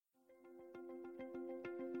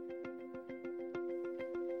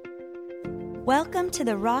Welcome to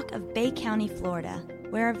the Rock of Bay County, Florida,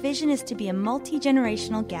 where our vision is to be a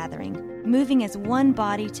multi-generational gathering, moving as one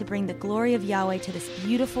body to bring the glory of Yahweh to this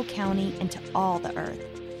beautiful county and to all the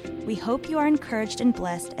earth. We hope you are encouraged and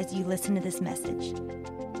blessed as you listen to this message.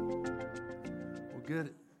 Well,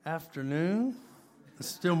 good afternoon. It's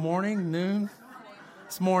still morning, noon.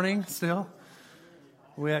 It's morning still.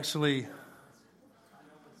 We actually,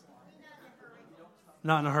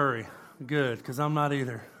 not in a hurry. Good, because I'm not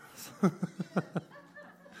either.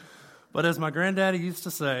 But as my granddaddy used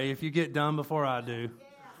to say, if you get done before I do,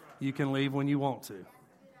 you can leave when you want to.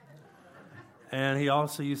 And he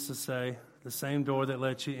also used to say, the same door that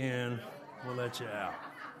lets you in will let you out.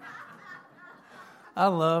 I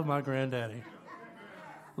love my granddaddy.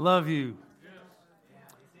 Love you.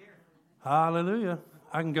 Hallelujah.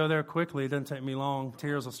 I can go there quickly. It doesn't take me long.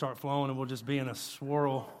 Tears will start flowing and we'll just be in a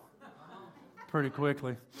swirl pretty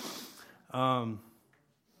quickly.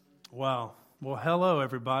 Wow. Well, hello,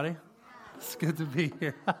 everybody. It's good to be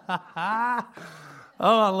here. I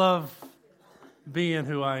love being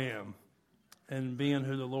who I am and being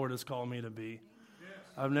who the Lord has called me to be.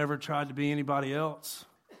 I've never tried to be anybody else.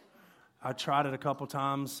 I tried it a couple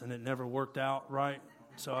times, and it never worked out right.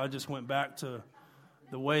 So I just went back to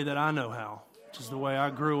the way that I know how, which is the way I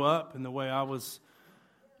grew up and the way I was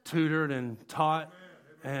tutored and taught.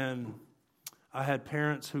 And I had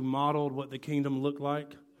parents who modeled what the kingdom looked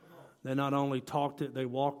like. They not only talked it, they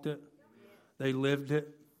walked it. They lived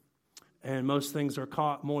it. And most things are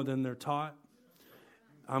caught more than they're taught.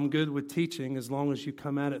 I'm good with teaching as long as you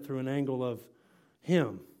come at it through an angle of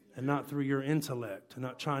Him and not through your intellect and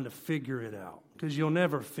not trying to figure it out, because you'll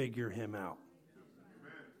never figure Him out.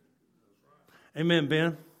 Amen,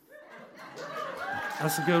 Ben.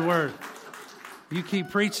 That's a good word. You keep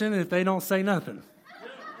preaching if they don't say nothing.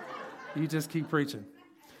 You just keep preaching.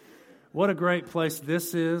 What a great place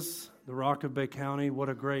this is, the Rock of Bay County. What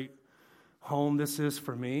a great home this is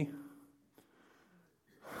for me.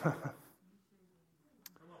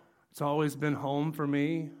 It's always been home for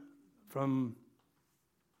me from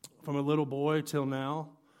a little boy till now.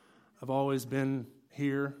 I've always been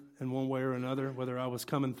here in one way or another, whether I was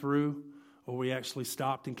coming through or we actually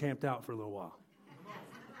stopped and camped out for a little while.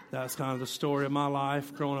 That's kind of the story of my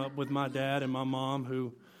life, growing up with my dad and my mom,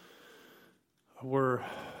 who were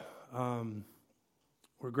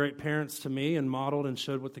great parents to me and modeled and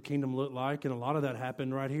showed what the kingdom looked like. And a lot of that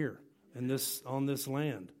happened right here on this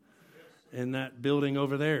land, in that building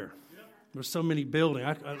over there. There's so many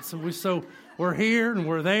buildings. We're here and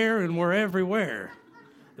we're there and we're everywhere.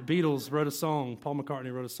 The Beatles wrote a song. Paul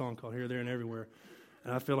McCartney wrote a song called Here, There, and Everywhere.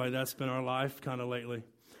 And I feel like that's been our life kind of lately.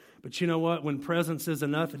 But you know what? When presence is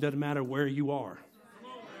enough, it doesn't matter where you are.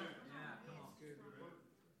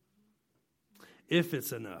 If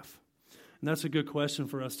it's enough. And that's a good question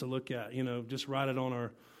for us to look at. You know, just write it on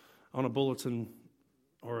a bulletin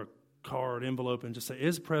or a card envelope and just say,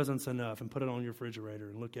 is presence enough? And put it on your refrigerator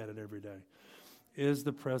and look at it every day. Is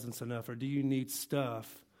the presence enough? Or do you need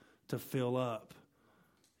stuff to fill up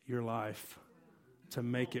your life to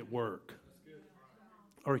make it work?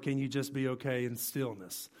 Or can you just be okay in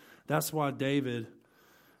stillness? That's why David,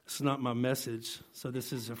 it's not my message, so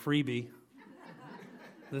this is a freebie.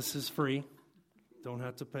 This is free. Don't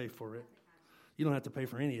have to pay for it. You don't have to pay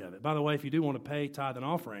for any of it. By the way, if you do want to pay tithe and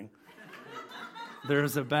offering,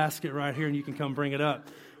 there's a basket right here, and you can come bring it up.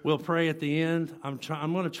 We'll pray at the end. I'm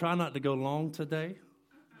going to try not to go long today,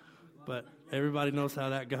 but everybody knows how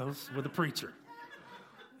that goes with a preacher.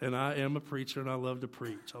 And I am a preacher, and I love to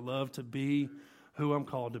preach. I love to be who I'm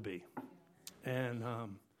called to be. And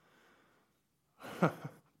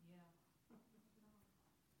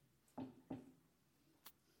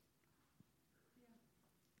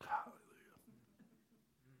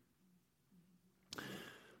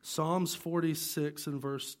Psalms 46 and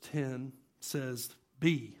verse 10 says,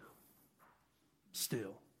 be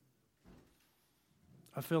still.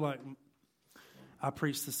 I feel like I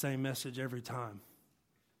preach the same message every time.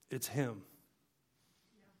 It's Him.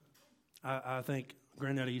 I think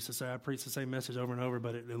Granddaddy used to say, I preach the same message over and over,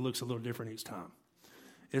 but it looks a little different each time.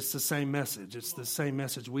 It's the same message. It's the same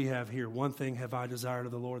message we have here. One thing have I desired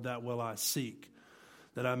of the Lord, that will I seek,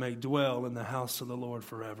 that I may dwell in the house of the Lord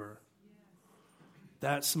forever.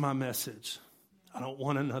 That's my message. I don't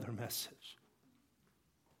want another message.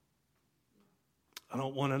 I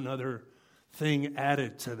don't want another thing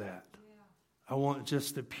added to that. I want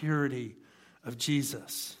just the purity of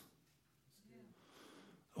Jesus.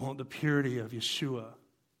 I want the purity of Yeshua.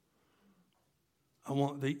 I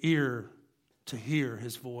want the ear to hear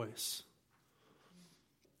His voice.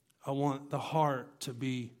 I want the heart to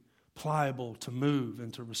be pliable, to move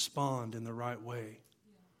and to respond in the right way.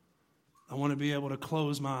 I want to be able to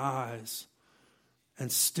close my eyes and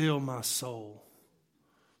still my soul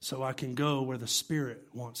so I can go where the Spirit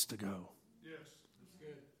wants to go. Yes, that's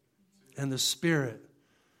good. And the Spirit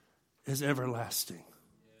is everlasting.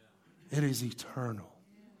 It is eternal.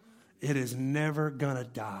 It is never going to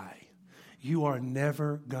die. You are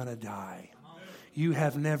never going to die. You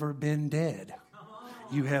have never been dead.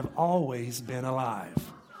 You have always been alive.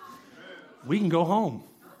 We can go home.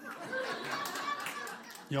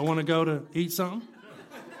 Y'all want to go to eat something?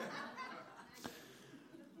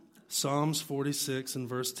 Psalms 46 and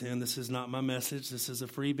verse 10. This is not my message. This is a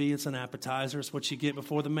freebie. It's an appetizer. It's what you get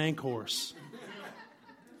before the main course.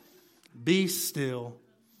 Be still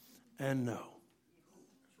and know.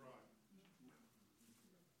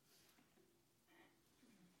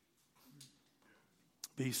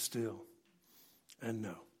 Be still and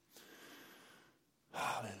know.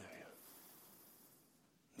 Hallelujah.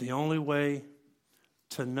 The only way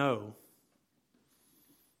to know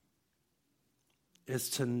is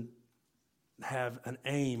to have an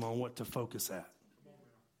aim on what to focus at.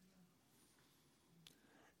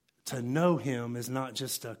 To know Him is not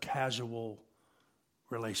just a casual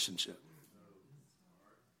relationship.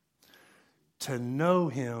 To know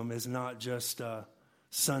Him is not just a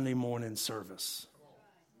Sunday morning service.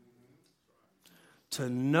 To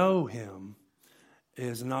know Him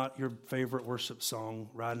is not your favorite worship song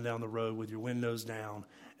riding down the road with your windows down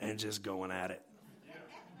and just going at it.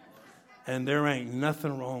 And there ain't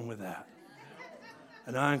nothing wrong with that.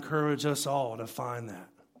 And I encourage us all to find that.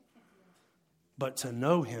 But to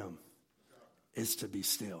know Him is to be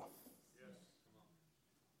still.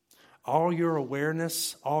 All your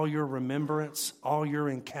awareness, all your remembrance, all your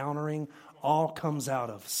encountering, all comes out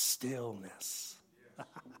of stillness.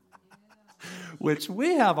 Which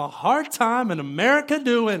we have a hard time in America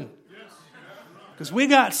doing. Because we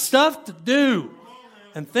got stuff to do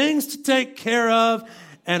and things to take care of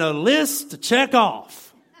and a list to check off.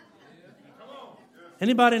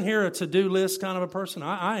 Anybody in here a to-do list kind of a person?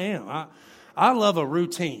 I am. I love a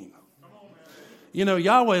routine. You know,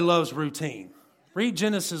 Yahweh loves routine. Read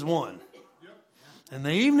Genesis 1. In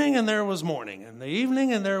the evening and there was morning. And the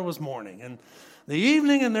evening and there was morning. And the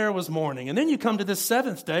evening and there was morning. And then you come to this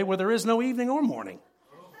seventh day where there is no evening or morning.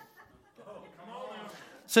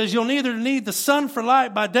 It says you'll neither need the sun for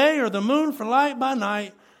light by day or the moon for light by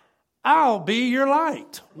night. I'll be your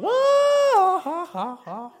light. What?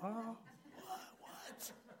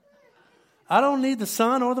 I don't need the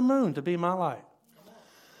sun or the moon to be my light.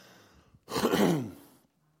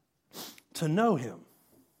 To know Him.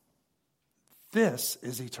 This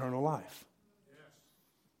is eternal life.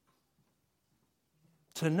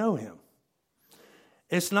 To know Him.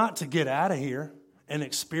 It's not to get out of here and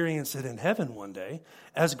experience it in heaven one day,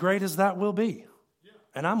 as great as that will be.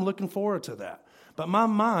 And I'm looking forward to that. But my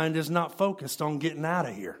mind is not focused on getting out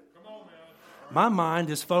of here. My mind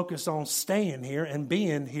is focused on staying here and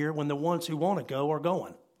being here when the ones who want to go are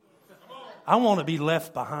going. I want to be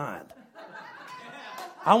left behind.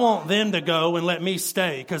 I want them to go and let me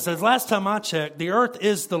stay. Because as last time I checked, the earth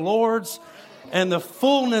is the Lord's and the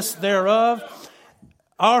fullness thereof.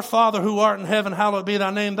 Our Father who art in heaven, hallowed be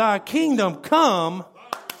thy name. Thy kingdom come,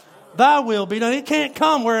 thy will be done. It can't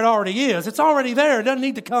come where it already is. It's already there. It doesn't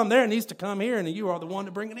need to come there. It needs to come here. And you are the one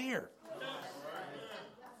to bring it here.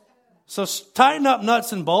 So tighten up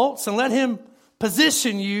nuts and bolts and let Him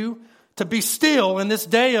position you to be still in this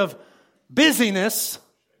day of busyness.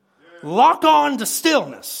 Lock on to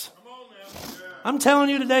stillness. I'm telling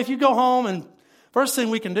you today, if you go home and first thing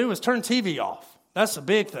we can do is turn TV off. That's a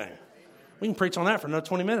big thing. We can preach on that for another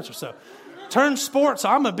 20 minutes or so. Turn sports.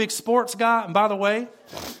 I'm a big sports guy. And by the way,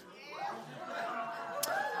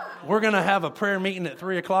 we're going to have a prayer meeting at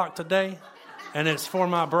 3 o'clock today. And it's for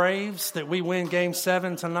my Braves that we win Game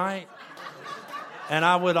 7 tonight. And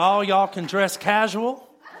all y'all can dress casual.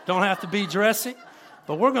 Don't have to be dressy.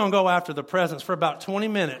 But we're going to go after the presence for about 20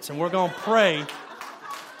 minutes. And we're going to pray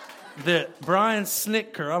that Brian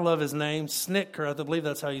Snicker, I love his name, Snicker, I believe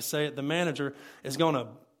that's how you say it, the manager, is going to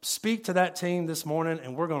speak to that team this morning.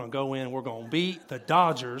 And we're going to go in. We're going to beat the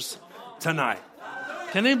Dodgers tonight.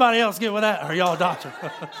 Can anybody else get with that? Or y'all Dodgers?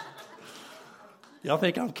 Y'all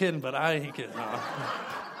think I'm kidding, but I ain't kidding. No.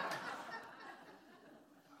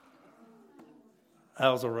 That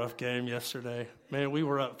was a rough game yesterday. Man, we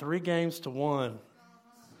were up 3-1.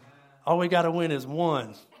 All we got to win is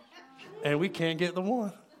 1. And we can't get the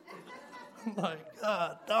 1. I'm like,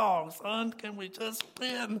 God, dog, son, can we just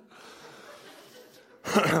win?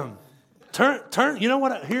 Turn. You know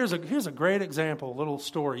what? Here's a great example, a little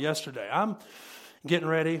story. Yesterday, I'm getting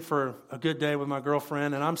ready for a good day with my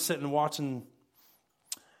girlfriend, and I'm sitting watching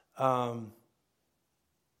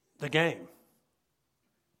the game.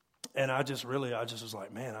 And I just was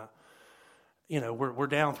like, man, we're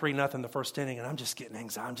down 3-0 the first inning, and I'm just getting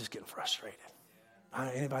anxiety. I'm just getting frustrated.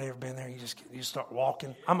 Anybody ever been there? You start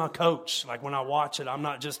walking. I'm a coach. Like when I watch it, I'm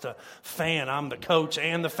not just a fan. I'm the coach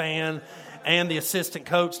and the fan and the assistant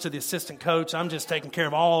coach to the assistant coach. I'm just taking care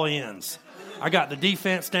of all ends. I got the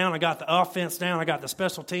defense down. I got the offense down. I got the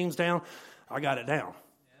special teams down. I got it down.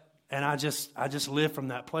 And I just live from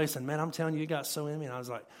that place. And man, I'm telling you, it got so in me. And I was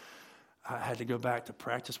like, I had to go back to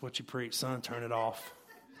practice what you preach, son. Turn it off.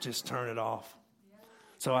 Just turn it off.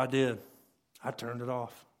 So I did. I turned it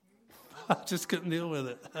off. I just couldn't deal with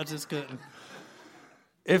it. I just couldn't.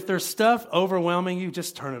 If there's stuff overwhelming you,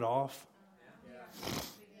 just turn it off.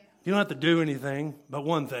 You don't have to do anything, but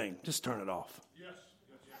one thing, just turn it off.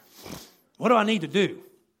 What do I need to do?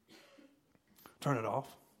 Turn it off.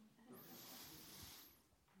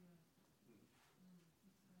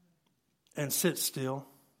 And sit still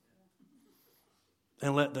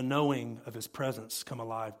and let the knowing of his presence come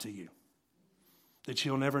alive to you that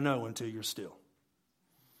you'll never know until you're still.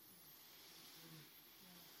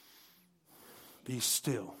 Be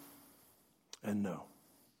still and know.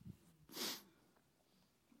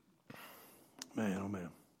 Man, oh man.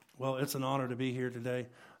 Well, it's an honor to be here today.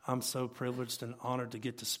 I'm so privileged and honored to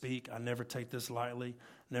get to speak. I never take this lightly,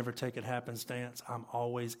 never take it happenstance. I'm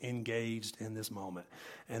always engaged in this moment.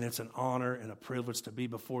 And it's an honor and a privilege to be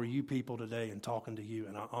before you people today and talking to you.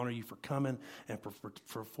 And I honor you for coming and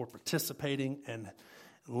for participating and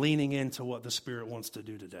leaning into what the Spirit wants to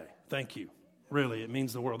do today. Thank you. Really, it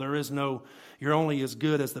means the world. You're only as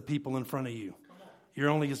good as the people in front of you. You're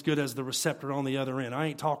only as good as the receptor on the other end. I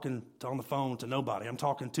ain't talking on the phone to nobody. I'm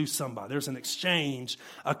talking to somebody. There's an exchange,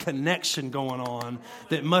 a connection going on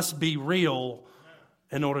that must be real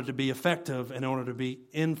in order to be effective, in order to be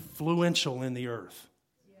influential in the earth.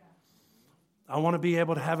 I want to be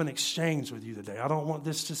able to have an exchange with you today. I don't want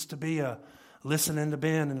this just to be a listening to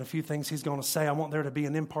Ben and a few things he's going to say. I want there to be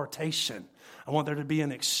an impartation. I want there to be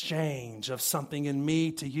an exchange of something in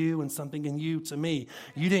me to you and something in you to me.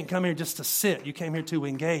 You didn't come here just to sit. You came here to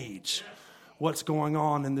engage what's going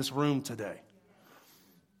on in this room today.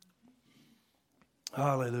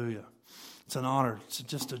 Hallelujah. It's an honor. It's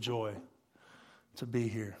just a joy to be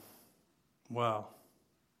here. Wow.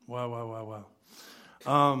 Wow.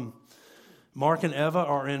 Mark and Eva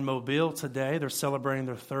are in Mobile today. They're celebrating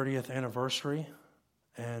their 30th anniversary,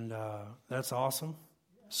 and that's awesome.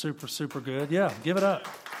 Super, super good. Yeah, give it up.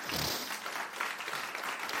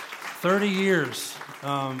 30 years.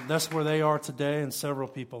 That's where they are today, and several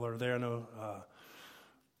people are there. I know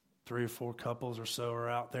 3 or 4 couples or so are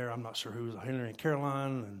out there. I'm not sure who's Henry and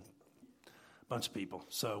Caroline, and a bunch of people.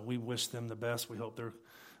 So we wish them the best. We hope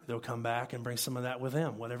they'll come back and bring some of that with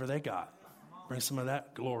them, whatever they got. Bring some of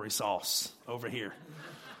that glory sauce over here.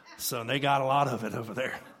 So they got a lot of it over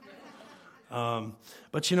there.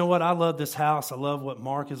 But you know what? I love this house. I love what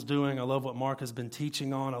Mark is doing. I love what Mark has been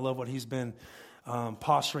teaching on. I love what he's been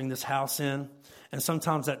posturing this house in. And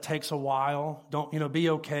sometimes that takes a while. Be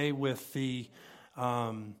okay with the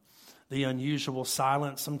unusual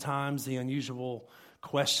silence sometimes, the unusual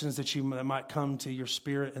questions that might come to your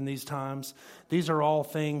spirit in these times. These are all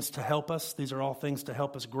things to help us. These are all things to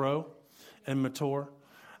help us grow and mature.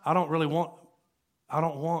 I don't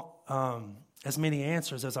want as many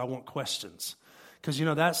answers as I want questions. Because,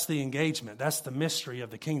 that's the engagement. That's the mystery of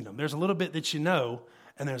the kingdom. There's a little bit that you know,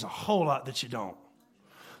 and there's a whole lot that you don't.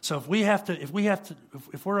 So if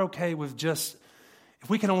we're okay with if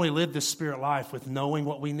we can only live this spirit life with knowing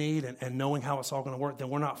what we need and knowing how it's all going to work, then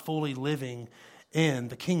we're not fully living in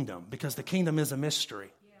the kingdom. Because the kingdom is a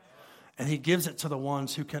mystery. And he gives it to the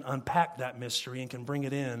ones who can unpack that mystery and can bring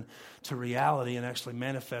it in to reality and actually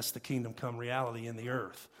manifest the kingdom come reality in the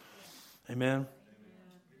earth. Amen.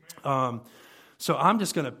 So I'm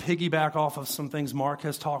just going to piggyback off of some things Mark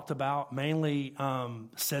has talked about, mainly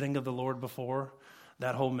setting of the Lord before.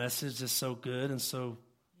 That whole message is so good and so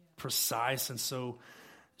precise and so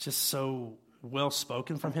well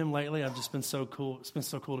spoken from him lately. I've just been so cool. It's been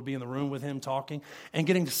so cool to be in the room with him talking and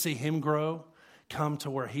getting to see him grow, come to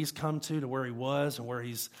where he's come to where he was and where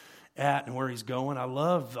he's at and where he's going. I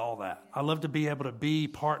love all that. I love to be able to be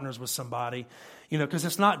partners with somebody, because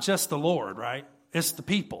it's not just the Lord, right? It's the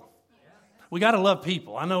people. We got to love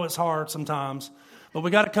people. I know it's hard sometimes, but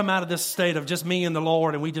we got to come out of this state of just me and the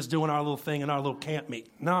Lord and we just doing our little thing in our little camp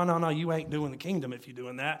meet. No, you ain't doing the kingdom if you're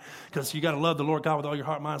doing that, because you got to love the Lord God with all your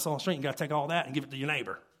heart, mind, soul, and strength. You got to take all that and give it to your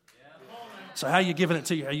neighbor. So how are you giving it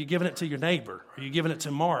to you? Are you giving it to your neighbor? Are you giving it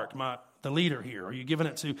to Mark, the leader here? Are you giving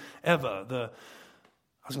it to Eva,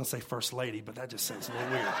 I was going to say first lady, but that just sounds a little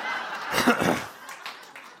weird.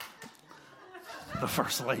 the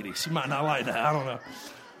first lady. She might not like that. I don't know.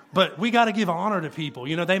 But we got to give honor to people.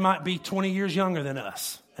 You know, they might be 20 years younger than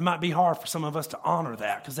us. It might be hard for some of us to honor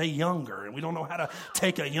that because they're younger, and we don't know how to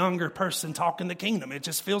take a younger person talking the kingdom. It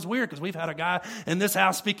just feels weird because we've had a guy in this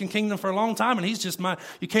house speaking kingdom for a long time, and he's just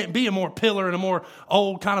you can't be a more pillar and a more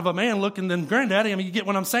old kind of a man looking than Granddaddy. I mean, you get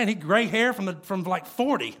what I'm saying? He gray hair from like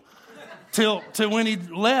 40 till when he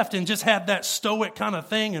left and just had that stoic kind of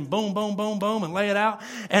thing and boom, boom, boom, boom, and lay it out.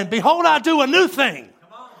 And behold, I do a new thing.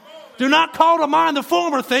 Do not call to mind the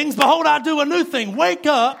former things. Behold, I do a new thing. Wake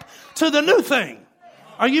up to the new thing.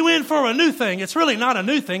 Are you in for a new thing? It's really not a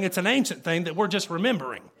new thing. It's an ancient thing that we're just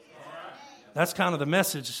remembering. That's kind of the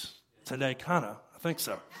message today, kind of. I think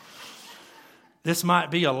so. This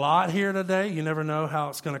might be a lot here today. You never know how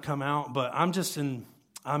it's going to come out. But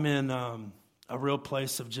I'm in a real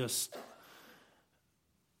place of just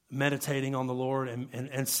meditating on the Lord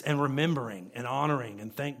and remembering and honoring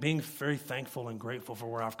and being very thankful and grateful for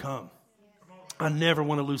where I've come. I never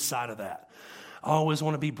want to lose sight of that. I always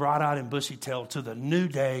want to be bright-eyed and bushy-tailed to the new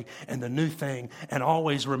day and the new thing and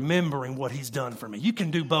always remembering what he's done for me. You can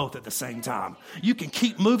do both at the same time. You can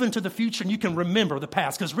keep moving to the future and you can remember the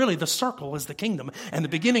past because really the circle is the kingdom and the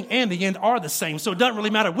beginning and the end are the same. So it doesn't really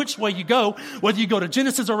matter which way you go, whether you go to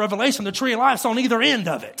Genesis or Revelation, the tree of life's on either end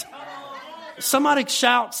of it. Somebody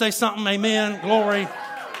shout, say something, amen, glory.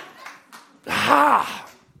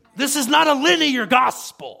 This is not a linear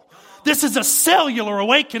gospel. This is a cellular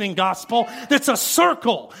awakening gospel that's a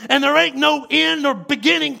circle, and there ain't no end or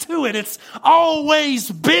beginning to it. It's always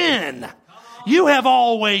been. You have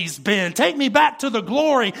always been. Take me back to the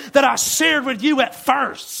glory that I shared with you at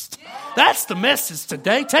first. That's the message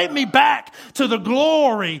today. Take me back to the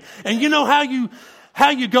glory. And you know how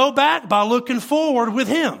you go back? By looking forward with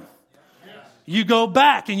him. You go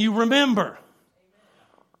back and you remember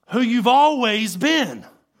who you've always been.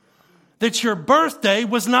 That your birthday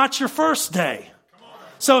was not your first day.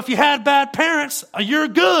 So if you had bad parents, you're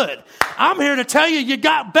good. I'm here to tell you, you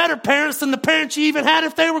got better parents than the parents you even had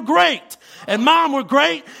if they were great. And mine were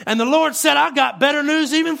great. And the Lord said, I got better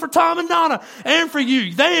news even for Tom and Donna and for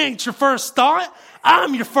you. They ain't your first thought.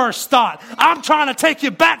 I'm your first thought. I'm trying to take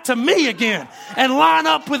you back to me again and line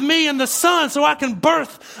up with me in the Son so I can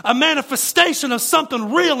birth a manifestation of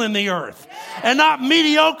something real in the earth. And not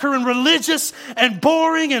mediocre and religious and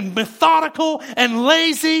boring and methodical and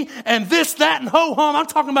lazy and this, that, and ho-hum. I'm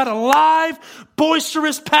talking about a live,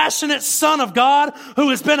 boisterous, passionate Son of God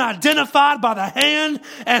who has been identified by the hand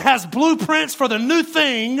and has blueprints for the new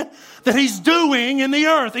thing that he's doing in the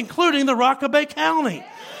earth, including the Rock of Bay County.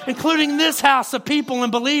 Including this house of people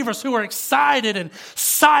and believers who are excited and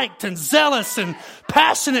psyched and zealous and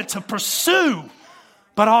passionate to pursue,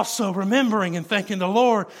 but also remembering and thanking the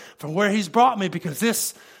Lord for where he's brought me,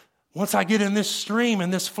 because once I get in this stream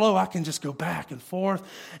and this flow, I can just go back and forth,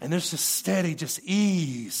 and there's just steady, just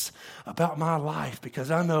ease about my life because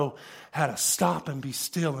I know how to stop and be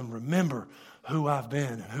still and remember who I've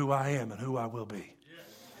been and who I am and who I will be.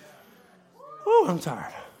 Woo, I'm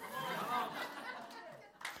tired.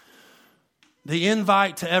 The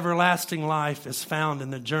invite to everlasting life is found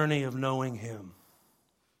in the journey of knowing him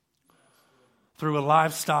through a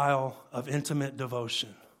lifestyle of intimate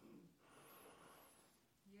devotion,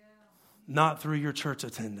 not through your church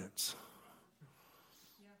attendance.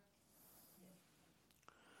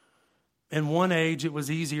 In one age, it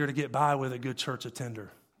was easier to get by with a good church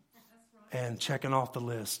attender and checking off the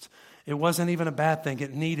list. It wasn't even a bad thing.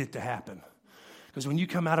 It needed to happen. Because when you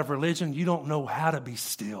come out of religion, you don't know how to be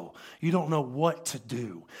still. You don't know what to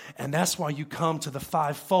do. And that's why you come to the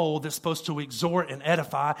fivefold that's supposed to exhort and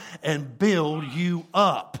edify and build you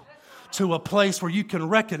up to a place where you can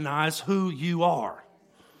recognize who you are.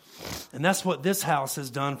 And that's what this house has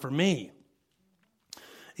done for me.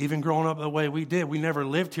 Even growing up the way we did, we never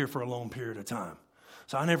lived here for a long period of time.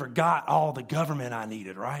 So I never got all the government I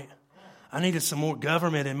needed, right? I needed some more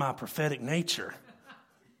government in my prophetic nature.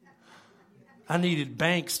 I needed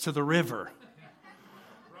banks to the river.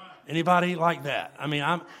 Anybody like that? I mean,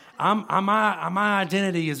 my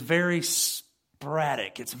identity is very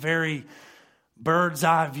sporadic. It's very bird's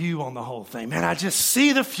eye view on the whole thing. Man, I just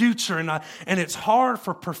see the future, and it's hard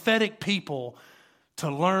for prophetic people to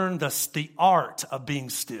learn the art of being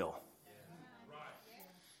still.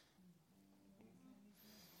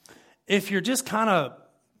 If you're just kind of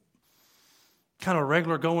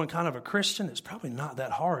regular going, kind of a Christian, it's probably not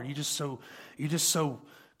that hard. You're just so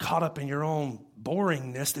caught up in your own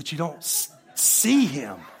boringness that you don't see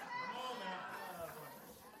him.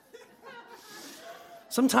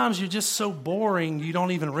 Sometimes you're just so boring you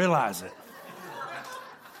don't even realize it.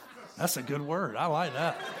 That's a good word. I like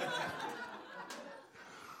that.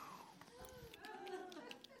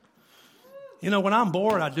 When I'm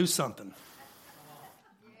bored, I do something.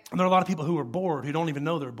 And there are a lot of people who are bored, who don't even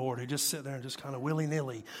know they're bored, who just sit there and just kind of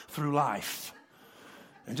willy-nilly through life.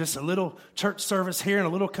 And just a little church service here and a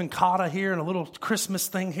little cantata here and a little Christmas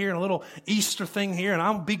thing here and a little Easter thing here, and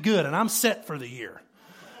I'll be good and I'm set for the year.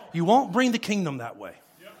 You won't bring the kingdom that way.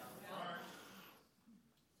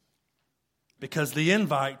 Because the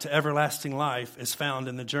invite to everlasting life is found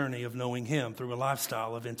in the journey of knowing Him through a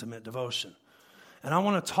lifestyle of intimate devotion. And I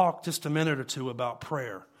want to talk just a minute or two about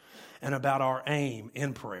prayer and about our aim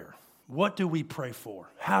in prayer. What do we pray for?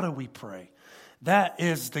 How do we pray? That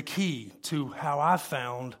is the key to how I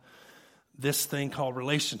found this thing called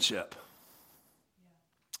relationship.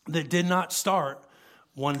 That did not start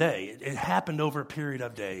one day. It happened over a period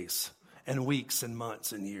of days and weeks and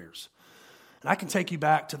months and years. And I can take you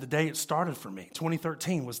back to the day it started for me.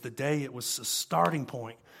 2013 was the day it was a starting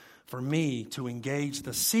point for me to engage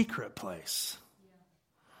the secret place.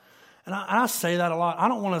 And I say that a lot. I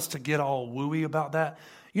don't want us to get all wooey about that.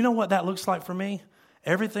 You know what that looks like for me?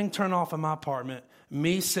 Everything turned off in my apartment,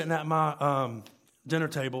 me sitting at my dinner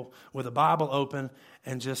table with a Bible open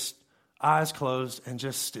and just eyes closed and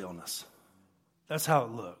just stillness. That's how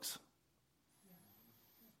it looks.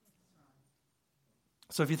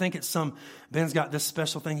 So if you think it's Ben's got this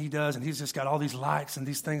special thing he does and he's just got all these lights and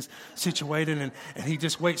these things situated and he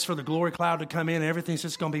just waits for the glory cloud to come in and everything's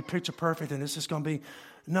just going to be picture perfect and it's just going to be,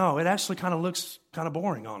 no, it actually kind of looks kind of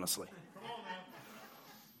boring, honestly.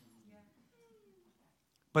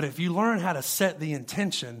 But if you learn how to set the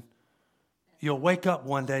intention, you'll wake up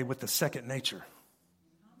one day with the second nature.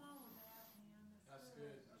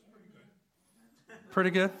 Pretty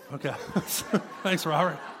good? Okay. Thanks,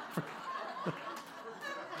 Robert.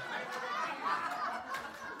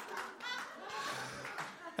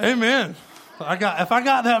 Amen. If I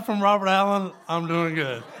got that from Robert Allen, I'm doing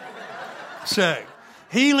good. Check.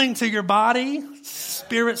 Healing to your body,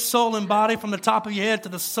 spirit, soul, and body from the top of your head to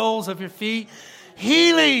the soles of your feet.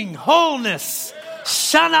 Healing, wholeness.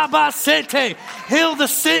 Shanabasete. Heal the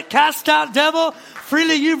sick, cast out devil.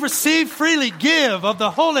 Freely you've received, freely give of the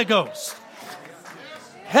Holy Ghost.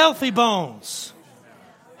 Healthy bones.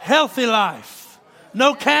 Healthy life.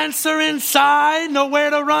 No cancer inside,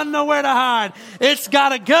 nowhere to run, nowhere to hide. It's got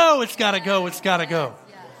to go, it's got to go, it's got to go.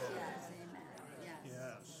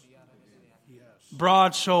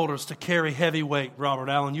 Broad shoulders to carry heavy weight, Robert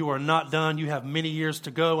Allen. You are not done. You have many years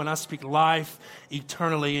to go, and I speak life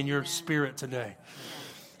eternally in your spirit today.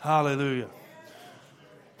 Hallelujah.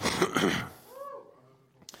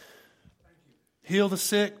 Heal the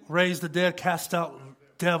sick, raise the dead, cast out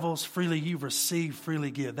devils. Freely you receive,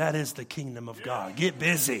 freely give. That is the kingdom of God. Get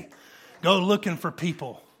busy. Go looking for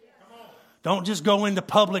people. Don't just go into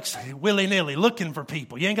Publix willy-nilly looking for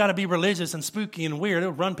people. You ain't got to be religious and spooky and weird.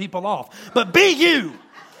 It'll run people off. But be you.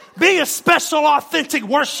 Be a special, authentic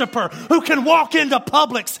worshiper who can walk into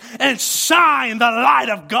Publix and shine the light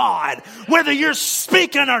of God, whether you're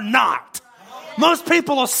speaking or not. Most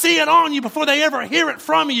people will see it on you before they ever hear it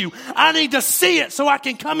from you. I need to see it so I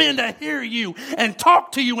can come in to hear you and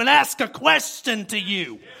talk to you and ask a question to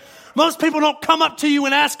you. Most people don't come up to you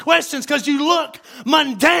and ask questions because you look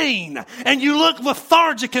mundane and you look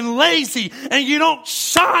lethargic and lazy and you don't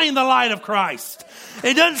shine the light of Christ.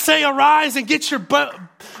 It doesn't say arise and get your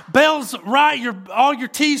bells right, all your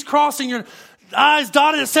T's crossing, your I's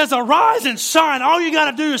dotted. It says arise and shine. All you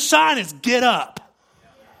got to do to shine is get up.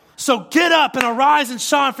 So get up and arise and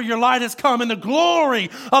shine, for your light has come and the glory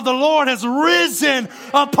of the Lord has risen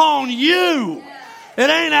upon you. It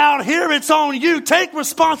ain't out here, it's on you. Take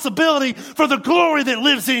responsibility for the glory that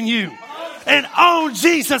lives in you. And own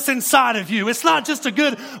Jesus inside of you. It's not just a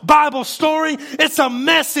good Bible story. It's a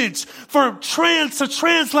message to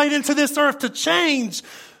translate into this earth to change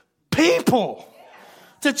people.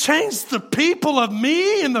 To change the people of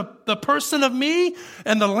me and the person of me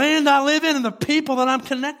and the land I live in and the people that I'm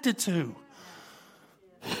connected to.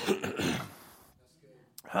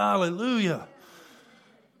 Hallelujah.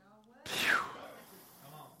 Phew.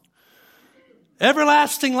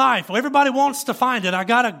 Everlasting life. Well, everybody wants to find it. I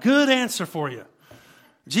got a good answer for you.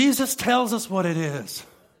 Jesus tells us what it is.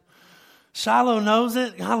 Shiloh knows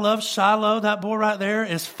it. I love Shiloh. That boy right there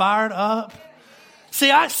is fired up. See,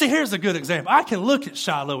 here's a good example. I can look at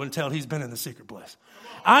Shiloh and tell he's been in the secret place.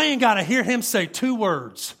 I ain't got to hear him say 2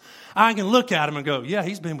 words. I can look at him and go, yeah,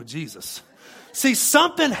 he's been with Jesus. See,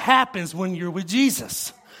 something happens when you're with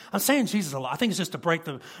Jesus. I'm saying Jesus a lot. I think it's just to break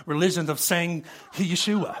the religion of saying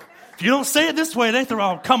Yeshua. If you don't say it this way, they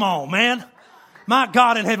throw, oh, come on, man. My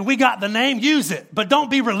God in heaven, we got the name, use it. But don't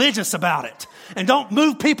be religious about it. And don't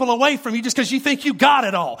move people away from you just because you think you got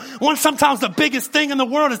it all. Sometimes the biggest thing in the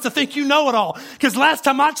world is to think you know it all. Because last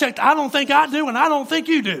time I checked, I don't think I do, and I don't think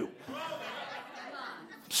you do.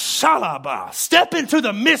 Shalaba. Step into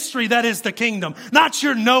the mystery that is the kingdom. Not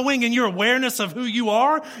your knowing and your awareness of who you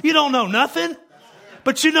are. You don't know nothing.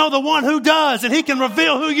 But you know the one who does, and he can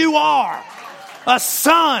reveal who you are. A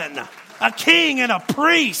son, a king, and a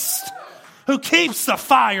priest who keeps the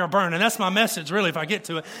fire burning. That's my message, really, if I get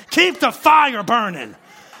to it. Keep the fire burning.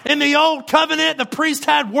 In the old covenant, the priest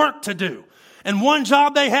had work to do. And one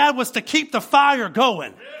job they had was to keep the fire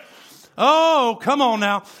going. Oh, come on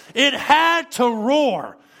now. It had to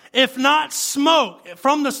roar. If not,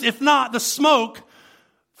 the smoke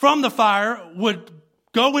from the fire would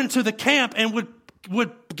go into the camp and would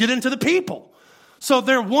get into the people. So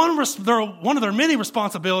one of their many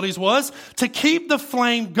responsibilities was to keep the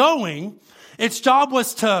flame going. Its job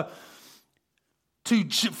was for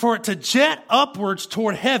it to jet upwards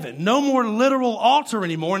toward heaven. No more literal altar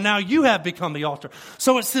anymore. Now you have become the altar.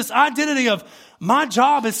 So it's this identity of my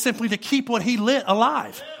job is simply to keep what he lit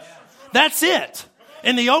alive. That's it.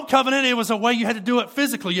 In the old covenant, it was a way you had to do it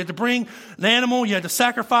physically. You had to bring an animal, you had to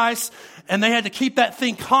sacrifice, and they had to keep that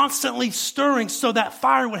thing constantly stirring so that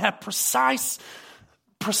fire would have precise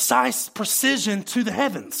precision to the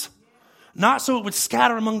heavens. Not so it would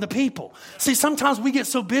scatter among the people. See, sometimes we get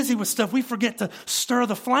so busy with stuff, we forget to stir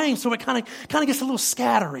the flame, so it kind of gets a little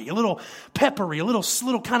scattery, a little peppery, a little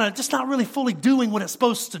kind of just not really fully doing what it's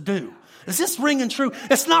supposed to do. Is this ringing true?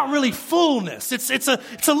 It's not really fullness. It's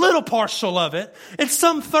a little partial of it. It's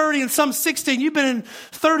some 30 and some 60, and you've been in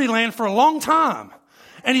 30 land for a long time.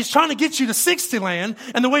 And he's trying to get you to 60 land,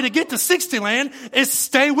 and the way to get to 60 land is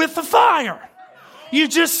stay with the fire. You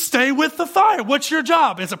just stay with the fire. What's your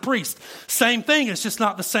job as a priest? Same thing. It's just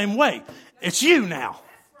not the same way. It's you now.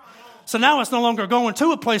 So now it's no longer going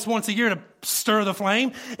to a place once a year to stir the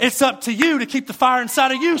flame. It's up to you to keep the fire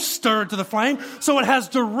inside of you stirred to the flame. So it has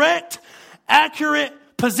direct, accurate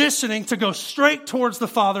positioning to go straight towards the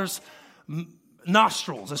Father's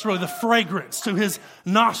nostrils. It's really the fragrance to his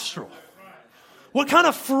nostril. What kind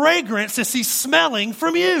of fragrance is he smelling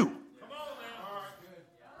from you?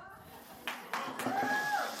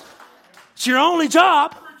 It's your only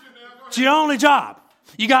job. It's your only job.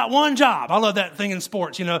 You got one job. I love that thing in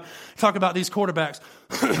sports. You know, talk about these quarterbacks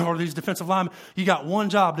or these defensive linemen. You got one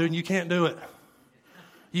job, dude, and you can't do it.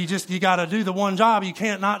 You got to do the one job. You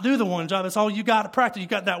can't not do the one job. That's all you got to practice. You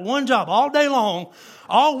got that one job all day long,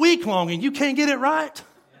 all week long, and you can't get it right.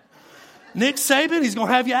 Nick Saban, he's going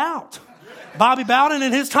to have you out. Bobby Bowden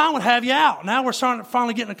in his time would have you out. Now we're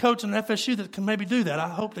finally getting a coach in FSU that can maybe do that. I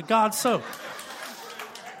hope to God so.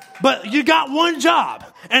 But you got one job.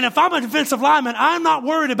 And if I'm a defensive lineman, I'm not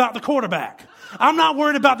worried about the quarterback. I'm not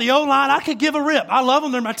worried about the O-line. I could give a rip. I love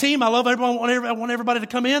them. They're my team. I love everyone. I want everybody to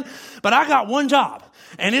come in. But I got one job,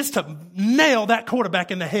 and it's to nail that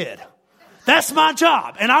quarterback in the head. That's my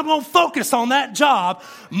job. And I'm going to focus on that job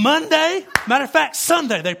Monday. Matter of fact,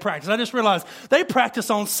 Sunday they practice. I just realized they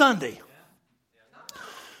practice on Sunday.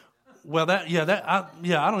 Well, I don't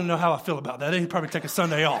even know how I feel about that. They'd probably take a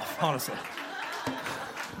Sunday off, honestly.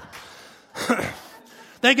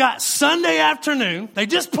 They got Sunday afternoon. They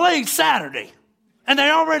just played Saturday. And they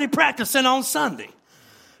already practicing on Sunday.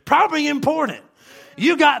 Probably important.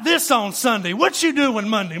 You got this on Sunday. What you doing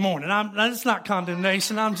Monday morning? It's not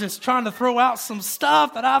condemnation. I'm just trying to throw out some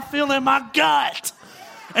stuff that I feel in my gut.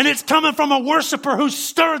 And it's coming from a worshiper who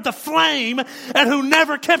stirred the flame and who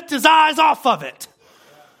never kept his eyes off of it.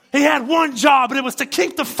 He had one job, and it was to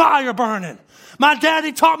keep the fire burning. My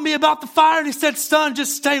daddy taught me about the fire, and he said, son,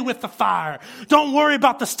 just stay with the fire. Don't worry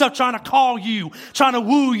about the stuff trying to call you, trying to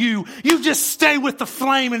woo you. You just stay with the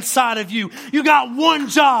flame inside of you. You got one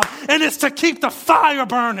job, and it's to keep the fire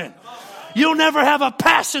burning. You'll never have a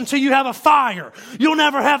passion till you have a fire. You'll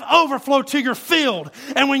never have overflow till you're filled.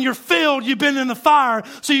 And when you're filled, you've been in the fire,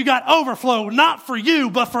 so you got overflow, not for you,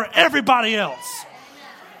 but for everybody else.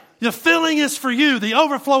 The filling is for you. The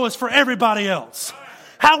overflow is for everybody else.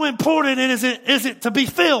 How important is it to be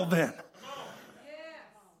filled then?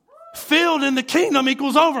 Filled in the kingdom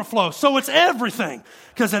equals overflow. So it's everything.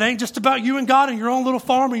 Because it ain't just about you and God and your own little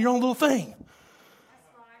farm and your own little thing.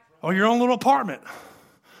 Or your own little apartment.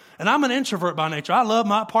 And I'm an introvert by nature. I love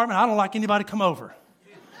my apartment. I don't like anybody to come over.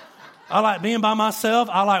 I like being by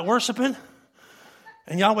myself. I like worshiping.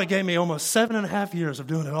 And Yahweh gave me almost 7.5 years of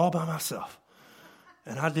doing it all by myself.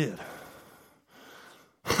 And I did.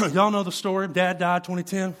 Y'all know the story. Dad died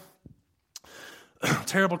 2010.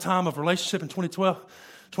 Terrible time of relationship in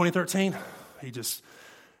 2013. He just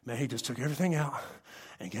took everything out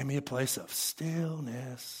and gave me a place of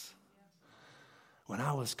stillness. when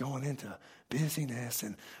I was going into busyness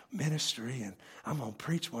and ministry, and I'm going to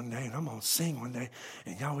preach one day and I'm going to sing one day,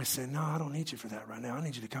 and Yahweh said, no, I don't need you for that right now. I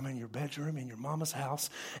need you to come in your bedroom in your mama's house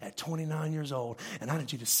at 29 years old, and I need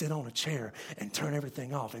you to sit on a chair and turn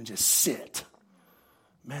everything off and just sit.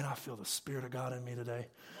 Man, I feel the Spirit of God in me today.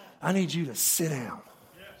 I need you to sit down.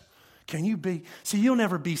 Can you you'll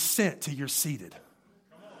never be sent till you're seated.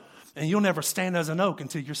 And you'll never stand as an oak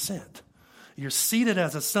until you're sent. You're seated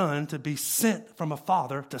as a son to be sent from a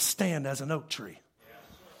father to stand as an oak tree.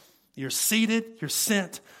 You're seated, you're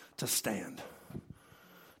sent to stand.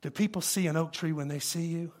 Do people see an oak tree when they see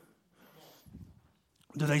you?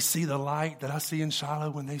 Do they see the light that I see in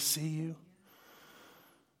Shiloh when they see you?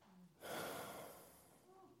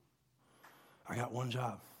 I got one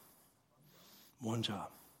job. One job.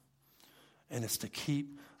 And it's to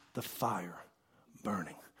keep the fire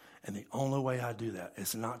burning. And the only way I do that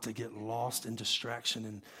is not to get lost in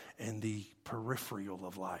distraction and the peripheral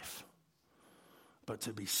of life, but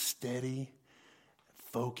to be steady,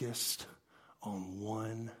 focused on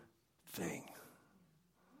one thing.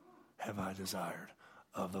 Have I desired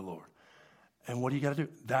of the Lord? And what do you got to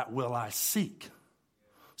do? That will I seek.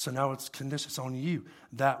 So now it's conditions on you.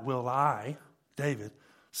 That will I, David,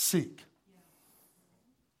 seek.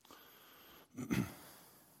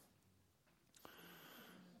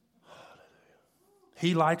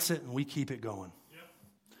 He likes it, and we keep it going. Yep.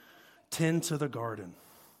 Tend to the garden.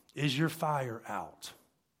 Is your fire out?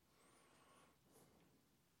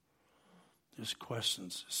 Just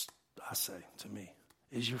questions, I say to me.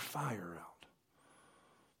 Is your fire out?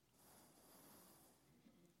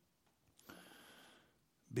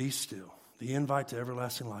 Be still. The invite to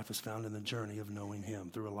everlasting life is found in the journey of knowing Him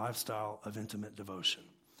through a lifestyle of intimate devotion,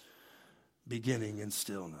 beginning in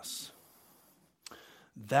stillness.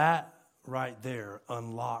 That right there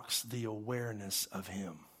unlocks the awareness of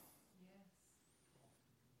Him.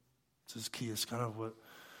 This is key. It's kind of what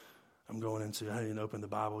I'm going into. I didn't open the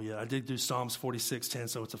Bible yet. I did do Psalms 46:10,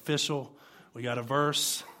 so it's official. We got a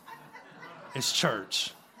verse. It's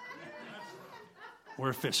church. We're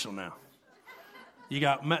official now. You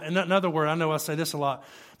got another word. I know I say this a lot.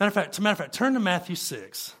 Matter of fact, turn to Matthew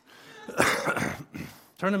 6.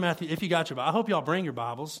 Turn to Matthew, if you got your Bible. I hope y'all bring your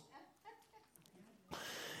Bibles.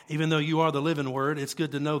 Even though you are the living word, it's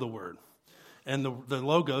good to know the word. And the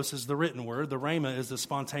logos is the written word. The rhema is the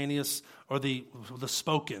spontaneous or the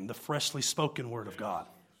spoken, the freshly spoken word of God.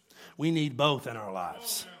 We need both in our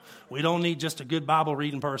lives. We don't need just a good Bible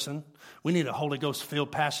reading person. We need a Holy Ghost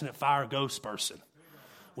filled, passionate fire ghost person.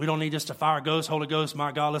 We don't need just a fire ghost, Holy Ghost,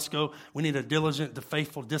 my God, let's go. We need a diligent, the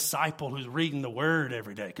faithful disciple who's reading the word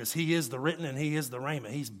every day, because He is the written and He is the rhema.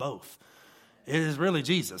 He's both. It is really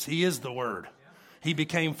Jesus. He is the word. He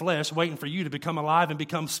became flesh, waiting for you to become alive and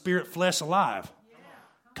become spirit, flesh alive.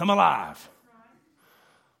 Come alive.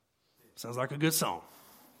 Sounds like a good song.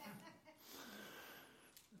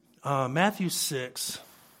 Matthew 6.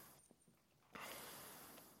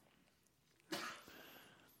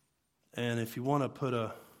 And if you want to put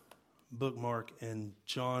a bookmark in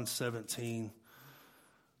John 17,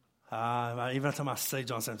 every time I say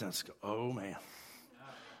John 17, I just go, oh man.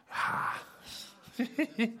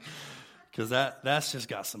 Because that's just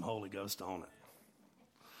got some Holy Ghost on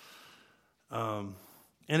it.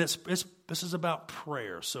 And this is about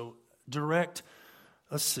prayer. So direct,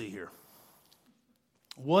 let's see here.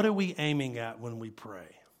 What are we aiming at when we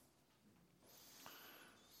pray?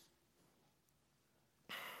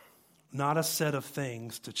 Not a set of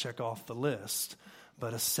things to check off the list,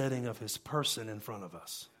 but a setting of His person in front of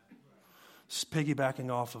us. Just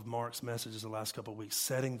piggybacking off of Mark's messages the last couple of weeks,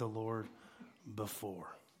 setting the Lord before.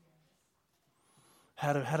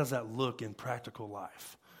 How does that look in practical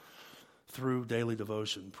life? Through daily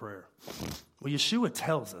devotion, prayer. Well, Yeshua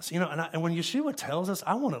tells us, and when Yeshua tells us,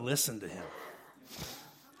 I want to listen to Him.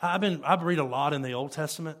 I read a lot in the Old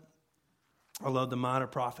Testament. I love the minor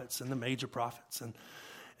prophets and the major prophets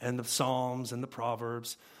and the Psalms and the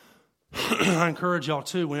Proverbs. I encourage y'all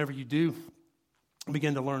too, whenever you do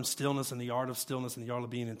begin to learn stillness and the art of stillness and the art of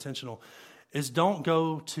being intentional, is don't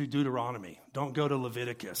go to Deuteronomy. Don't go to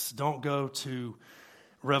Leviticus. Don't go to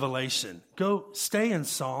Revelation. Go stay in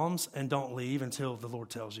Psalms and don't leave until the Lord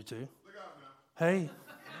tells you to. Hey.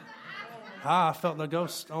 I felt the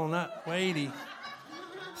ghost on that. Waity.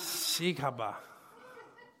 Shikaba.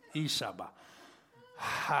 Ishaba.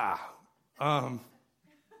 Ha.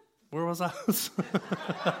 Where was I?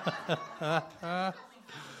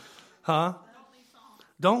 Huh?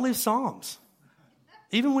 Don't leave Psalms.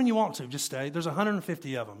 Even when you want to, just stay. There's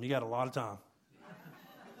 150 of them. You got a lot of time.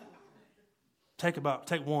 Take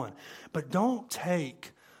one. But don't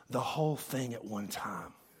take the whole thing at one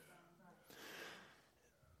time.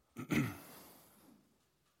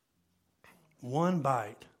 One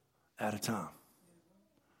bite at a time.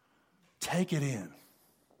 Take it in.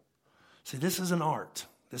 See, this is an art.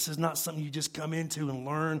 This is not something you just come into and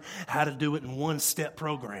learn how to do it in one-step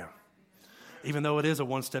program. Even though it is a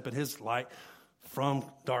one-step in his light, from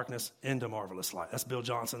darkness into marvelous light. That's Bill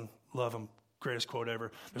Johnson. Love him. Greatest quote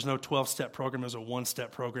ever. There's no 12-step program. There's a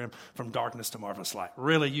one-step program from darkness to marvelous light.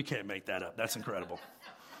 Really, you can't make that up. That's incredible.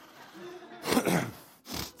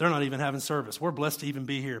 They're not even having service. We're blessed to even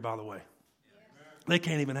be here, by the way. They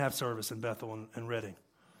can't even have service in Bethel and Redding.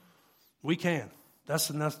 We can. That's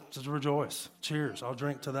to rejoice. Cheers. I'll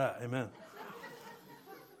drink to that. Amen.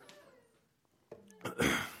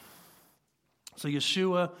 So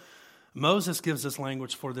Yeshua, Moses gives us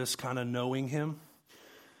language for this kind of knowing him.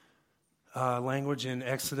 Language in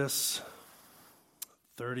Exodus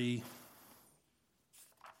 30.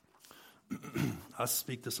 I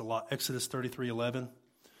speak this a lot. Exodus 33:11.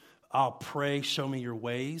 I'll pray, show me your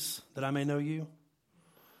ways that I may know you.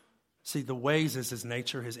 See, the ways is his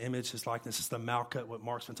nature, his image, his likeness. It's the Malkut, what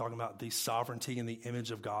Mark's been talking about, the sovereignty and the image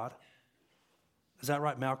of God. Is that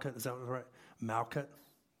right, Malkut? Is that right? Malkut?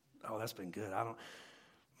 Oh, that's been good.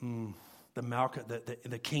 The Malkut,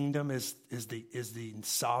 the kingdom is the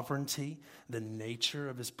sovereignty, the nature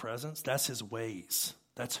of his presence. That's his ways.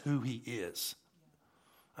 That's who he is.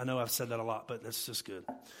 I know I've said that a lot, but that's just good.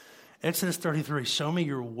 Exodus 33, show me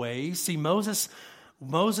your ways. See, Moses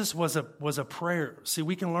was a prayer. See,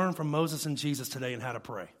 we can learn from Moses and Jesus today in how to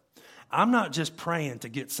pray. I'm not just praying to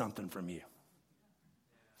get something from you.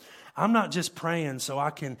 I'm not just praying so I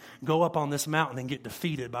can go up on this mountain and get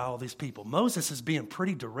defeated by all these people. Moses is being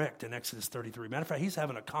pretty direct in Exodus 33. Matter of fact, he's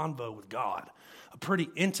having a convo with God, a pretty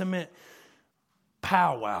intimate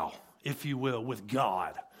powwow, if you will, with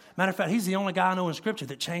God. Matter of fact, he's the only guy I know in Scripture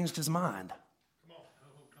that changed his mind.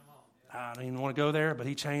 I don't even want to go there, but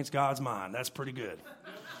he changed God's mind. That's pretty good.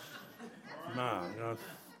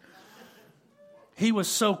 He was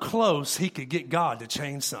so close, he could get God to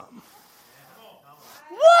change something.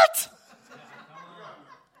 What?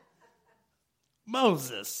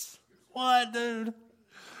 Moses. What, dude?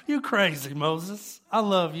 You crazy, Moses. I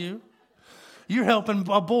love you. You're helping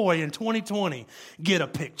a boy in 2020 get a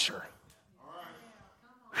picture.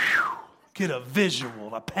 Whew. Get a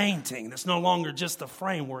visual, a painting that's no longer just the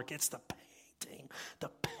framework. It's the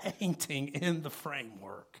painting in the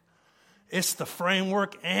framework. It's the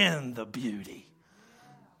framework and the beauty.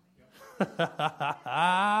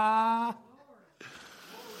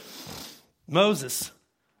 Moses,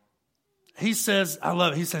 he says, I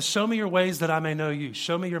love it. He says, show me your ways that I may know you.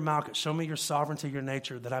 Show me your Malkut. Show me your sovereignty, your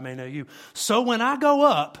nature, that I may know you. So when I go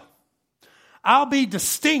up, I'll be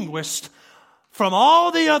distinguished from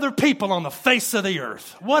all the other people on the face of the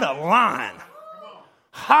earth. What a line.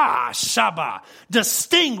 Ha, Shabbat.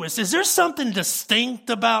 Distinguished. Is there something distinct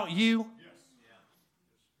about you?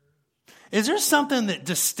 Is there something that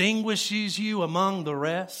distinguishes you among the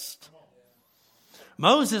rest?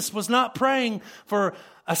 Moses was not praying for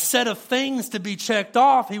a set of things to be checked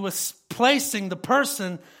off. He was placing the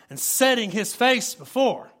person and setting his face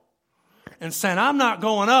before and saying, I'm not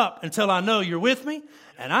going up until I know you're with me,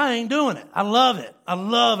 and I ain't doing it. I love it. I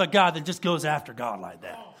love a God that just goes after God like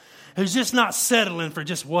that, who's just not settling for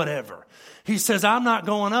just whatever. He says, I'm not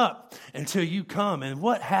going up until you come. And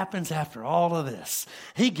what happens after all of this?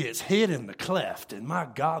 He gets hid in the cleft. And my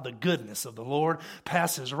God, the goodness of the Lord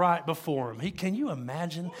passes right before him. Can you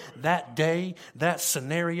imagine that day, that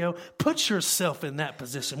scenario? Put yourself in that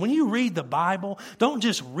position. When you read the Bible, don't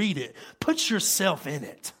just read it. Put yourself in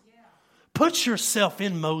it. Put yourself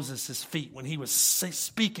in Moses' feet when he was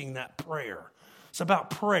speaking that prayer. It's about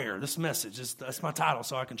prayer, this message. That's my title,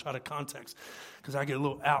 so I can try to context, because I get a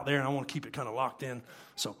little out there and I want to keep it kind of locked in.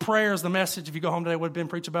 So prayer is the message. If you go home today, what Ben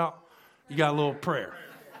preach about? You got a little prayer.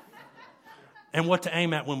 And what to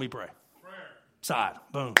aim at when we pray. Side.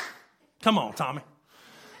 Boom. Come on, Tommy.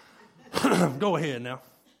 Go ahead now.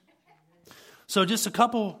 So just a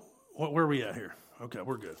couple, where are we at here? Okay,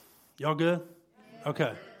 we're good. Y'all good?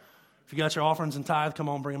 Okay. If you got your offerings and tithe, come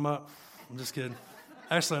on, bring them up. I'm just kidding.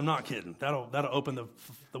 Actually, I'm not kidding. That'll open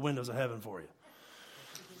the windows of heaven for you.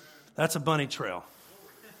 That's a bunny trail.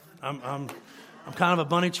 I'm kind of a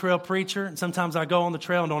bunny trail preacher, and sometimes I go on the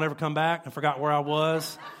trail and don't ever come back and forgot where I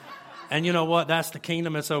was. And you know what? That's the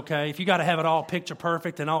kingdom. It's okay. If you got to have it all picture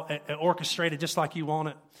perfect and all orchestrated just like you want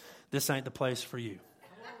it, this ain't the place for you.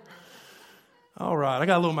 All right, I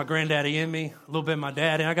got a little of my granddaddy in me, a little bit of my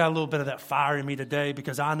daddy. I got a little bit of that fire in me today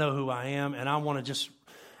because I know who I am, and I want to just.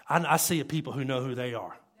 I see a people who know who they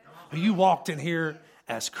are. You walked in here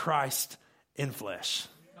as Christ in flesh.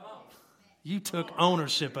 You took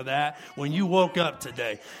ownership of that when you woke up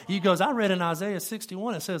today. He goes, I read in Isaiah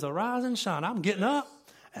 61, it says, arise and shine. I'm getting up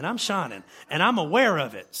and I'm shining and I'm aware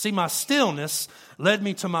of it. See, my stillness led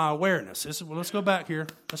me to my awareness. Let's go back here.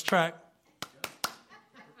 Let's track.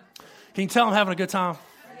 Can you tell I'm having a good time?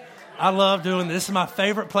 I love doing this. This is my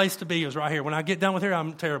favorite place to be, is right here. When I get done with here,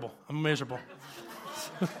 I'm terrible. I'm miserable.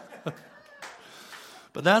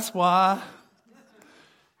 But that's why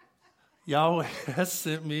Yahweh has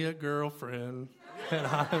sent me a girlfriend, and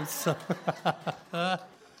I'm so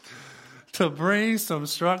to bring some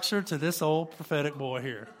structure to this old prophetic boy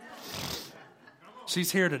here.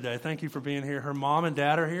 She's here today. Thank you for being here. Her mom and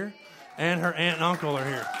dad are here, and her aunt and uncle are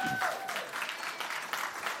here.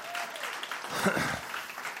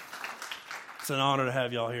 It's an honor to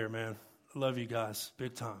have y'all here, man. I love you guys,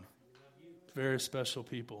 big time. Very special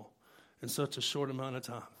people in such a short amount of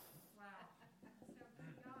time.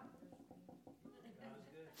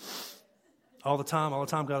 All the time,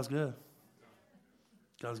 God's good.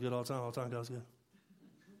 God's good all the time, God's good.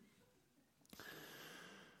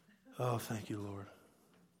 Oh, thank you, Lord.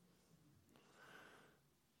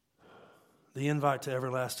 The invite to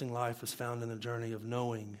everlasting life is found in the journey of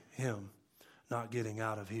knowing Him, not getting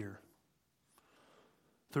out of here.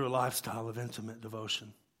 Through a lifestyle of intimate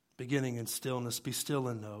devotion, beginning in stillness, be still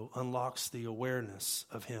and know, unlocks the awareness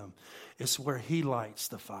of Him. It's where He lights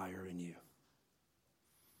the fire in you.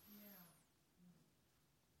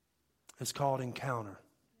 It's called encounter.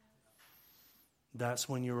 That's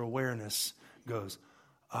when your awareness goes,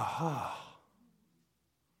 aha,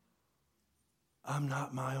 I'm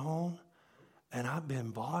not my own, and I've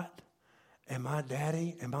been bought, and my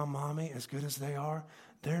daddy and my mommy, as good as they are,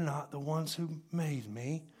 they're not the ones who made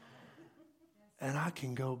me. And I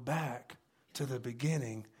can go back to the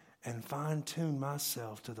beginning and fine-tune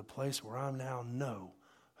myself to the place where I now know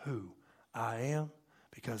who I am,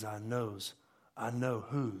 because I know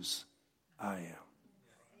whose I am.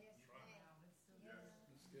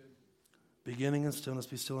 Beginning in stillness,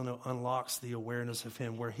 be still and know, unlocks the awareness of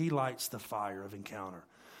Him, where He lights the fire of encounter.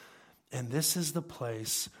 And this is the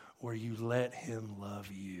place where you let Him love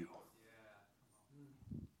you.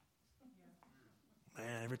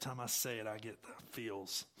 Man, every time I say it, I get the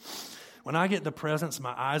feels. When I get the presence,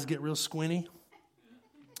 my eyes get real squinty,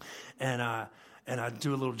 and I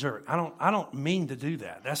do a little jerk. I don't mean to do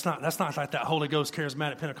that. That's not like that Holy Ghost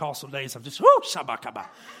charismatic Pentecostal days of just shabakaba.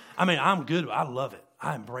 I mean, I'm good. I love it.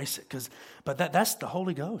 I embrace it but that's the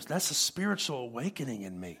Holy Ghost. That's a spiritual awakening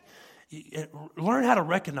in me. Learn how to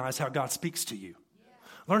recognize how God speaks to you.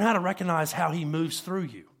 Learn how to recognize how He moves through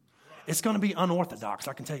you. It's going to be unorthodox,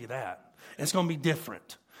 I can tell you that. It's going to be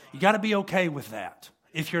different. You got to be okay with that.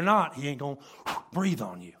 If you're not, He ain't going to breathe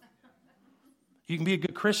on you. You can be a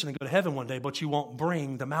good Christian and go to heaven one day, but you won't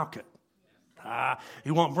bring the Malkut.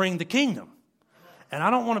 You won't bring the kingdom. And I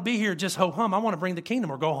don't want to be here just ho-hum. I want to bring the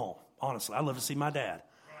kingdom or go home. Honestly, I love to see my dad,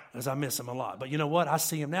 as I miss him a lot. But you know what? I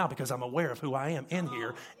see him now because I'm aware of who I am in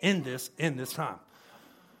here, in this time.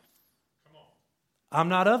 I'm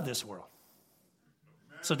not of this world.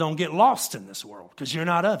 So don't get lost in this world, because you're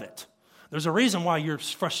not of it. There's a reason why you're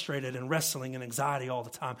frustrated and wrestling and anxiety all the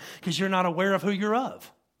time, because you're not aware of who you're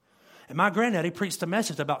of. And my granddaddy preached a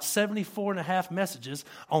message, about 74 and a half messages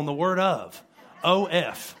on the word of,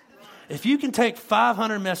 O-F. If you can take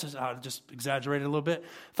 500 messages, I just exaggerated a little bit,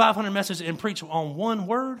 500 messages and preach on one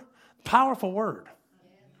word, powerful word.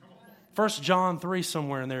 1 John 3,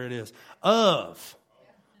 somewhere in there it is. Of.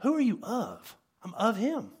 Who are you of? I'm of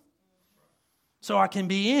Him. So I can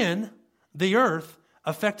be in the earth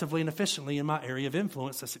effectively and efficiently in my area of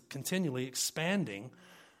influence that's continually expanding.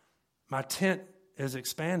 My tent is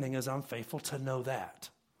expanding as I'm faithful to know that.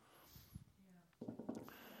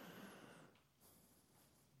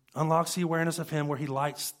 Unlocks the awareness of Him, where He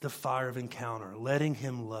lights the fire of encounter, letting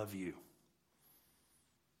Him love you.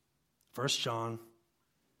 1 John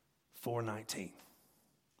 4:19.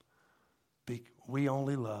 We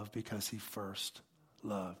only love because He first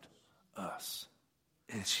loved us.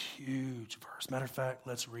 It's a huge verse. Matter of fact,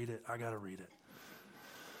 let's read it. I got to read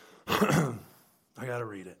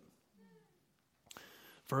it.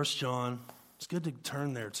 1 John. It's good to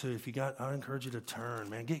turn there too. If you got, I encourage you to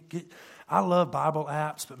turn, man. I love Bible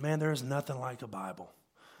apps, but man, there's nothing like a Bible.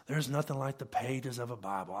 There's nothing like the pages of a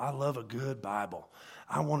Bible. I love a good Bible.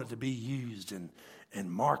 I want it to be used and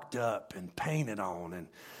marked up and painted on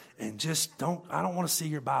and just I don't want to see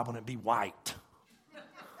your Bible and it be white.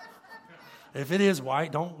 If it is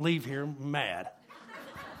white, don't leave here mad.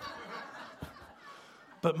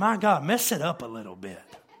 But my God, mess it up a little bit.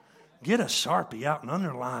 Get a Sharpie out and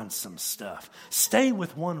underline some stuff. Stay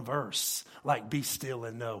with one verse, like be still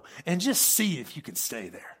and know, and just see if you can stay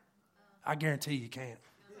there. I guarantee you can't.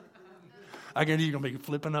 I guarantee you're going to be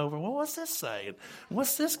flipping over. Well, what's this saying?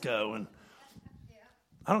 What's this going?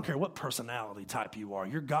 I don't care what personality type you are.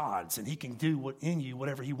 You're God's, and he can do in you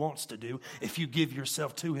whatever he wants to do if you give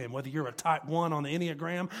yourself to him. Whether you're a type 1 on the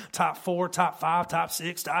Enneagram, type 4, type 5, type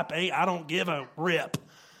 6, type 8, I don't give a rip.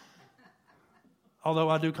 Although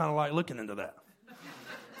I do kind of like looking into that.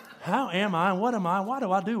 How am I? What am I? Why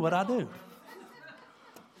do I do what I do?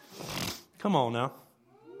 Come on now.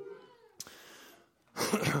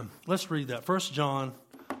 Let's read that. 1 John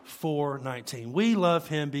 4:19. We love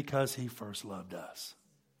him because he first loved us.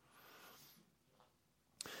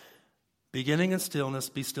 Beginning in stillness,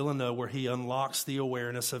 be still and know, where he unlocks the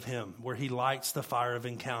awareness of him, where he lights the fire of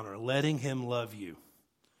encounter, letting him love you.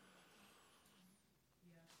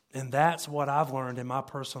 And that's what I've learned in my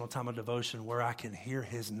personal time of devotion, where I can hear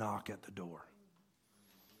his knock at the door.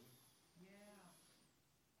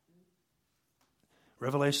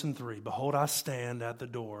 Revelation 3, behold, I stand at the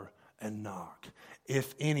door and knock.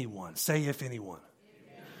 If anyone, say if anyone.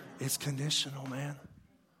 It's conditional, man.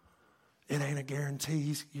 It ain't a guarantee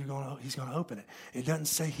he's going to open it. It doesn't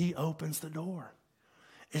say he opens the door.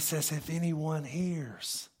 It says if anyone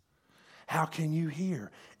hears. How can you hear?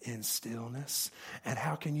 In stillness. And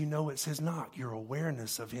how can you know it's his knock? Your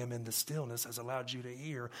awareness of him in the stillness has allowed you to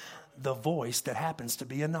hear the voice that happens to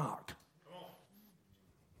be a knock.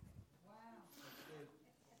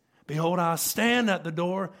 Behold, I stand at the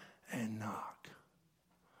door and knock.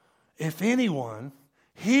 If anyone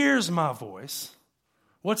hears my voice,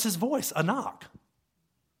 what's his voice? A knock.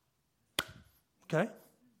 Okay?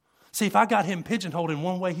 See, if I got him pigeonholed in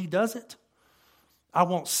one way he does it, I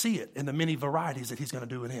won't see it in the many varieties that he's going to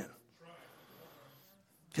do it in.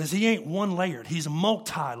 Because he ain't one layered. He's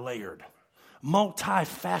multi-layered,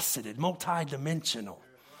 multifaceted, multidimensional.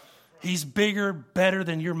 He's bigger, better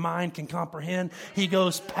than your mind can comprehend. He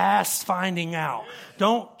goes past finding out.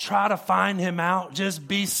 Don't try to find him out. Just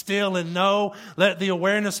be still and know. Let the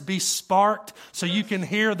awareness be sparked so you can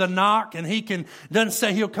hear the knock. And he doesn't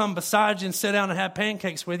say he'll come beside you and sit down and have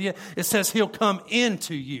pancakes with you. It says he'll come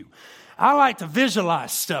into you. I like to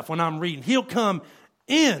visualize stuff when I'm reading. He'll come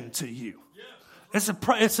into you. It's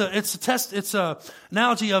a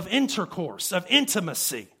analogy of intercourse, of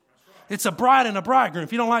intimacy. It's a bride and a bridegroom.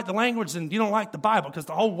 If you don't like the language, then you don't like the Bible, because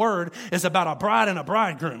the whole word is about a bride and a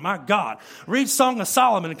bridegroom. My God. Read Song of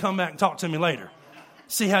Solomon and come back and talk to me later.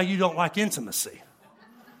 See how you don't like intimacy.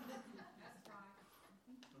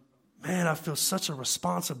 Man, I feel such a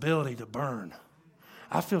responsibility to burn.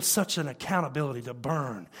 I feel such an accountability to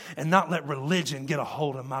burn and not let religion get a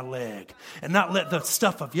hold of my leg and not let the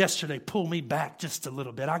stuff of yesterday pull me back just a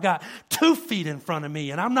little bit. I got 2 feet in front of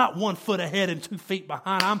me, and I'm not 1 foot ahead and 2 feet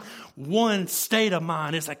behind. I'm one state of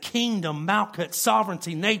mind. It's a kingdom, Malkut,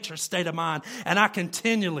 sovereignty, nature state of mind. And I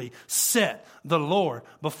continually set the Lord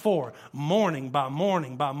before morning by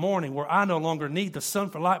morning by morning, where I no longer need the sun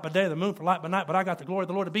for light by day, the moon for light by night, but I got the glory of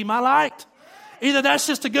the Lord to be my light. Either that's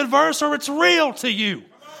just a good verse or it's real to you.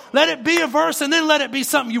 Let it be a verse and then let it be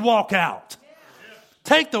something you walk out.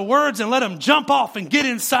 Take the words and let them jump off and get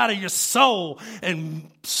inside of your soul and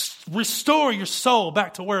restore your soul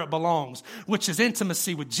back to where it belongs, which is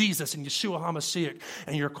intimacy with Jesus and Yeshua HaMashiach,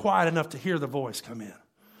 and you're quiet enough to hear the voice come in.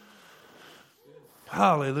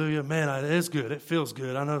 Hallelujah. Man, it is good. It feels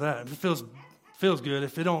good. I know that. It feels good.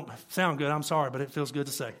 If it don't sound good, I'm sorry, but it feels good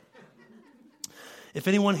to say. If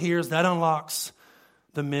anyone hears, that unlocks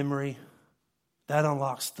the memory. That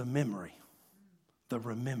unlocks the memory, the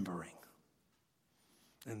remembering.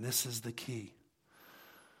 And this is the key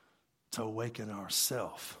to awaken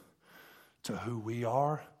ourselves to who we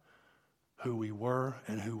are, who we were,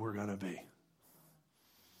 and who we're going to be.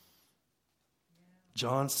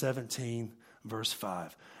 John 17, verse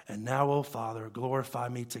 5. And now, O Father, glorify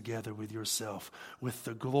me together with yourself, with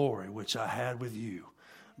the glory which I had with you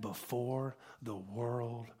before the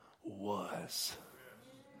world was.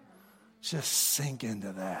 Just sink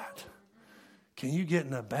into that. Can you get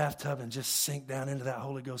in a bathtub and just sink down into that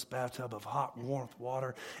Holy Ghost bathtub of hot, warm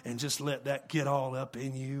water and just let that get all up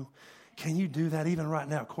in you? Can you do that even right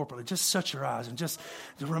now corporately? Just shut your eyes and just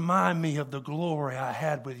remind me of the glory I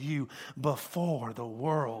had with you before the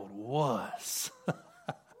world was.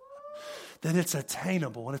 That it's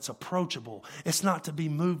attainable and it's approachable. It's not to be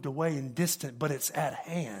moved away and distant, but it's at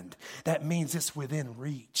hand. That means it's within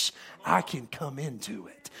reach. I can come into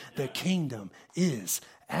it. The kingdom is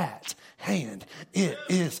at hand. It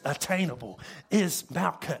is attainable. Is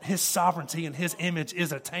Malkut, his sovereignty and his image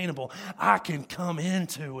is attainable. I can come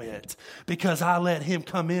into it because I let him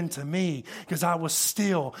come into me, because I was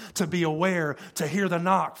still to be aware, to hear the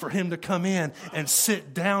knock, for him to come in and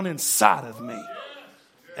sit down inside of me.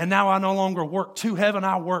 And now I no longer work to heaven,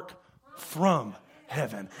 I work from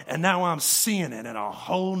heaven. And now I'm seeing it in a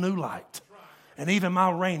whole new light. And even my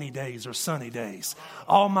rainy days are sunny days.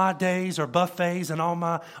 All my days are buffets, and all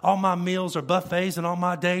my meals are buffets, and all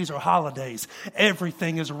my days are holidays.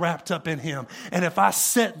 Everything is wrapped up in Him. And if I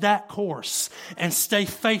set that course and stay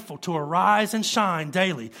faithful to arise and shine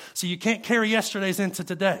daily, so you can't carry yesterday's into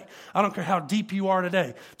today. I don't care how deep you are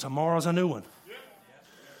today. Tomorrow's a new one.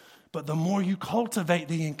 But the more you cultivate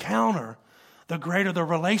the encounter, the greater the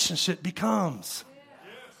relationship becomes.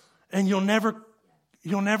 And you'll never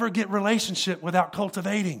get relationship without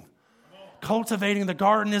cultivating. Cultivating the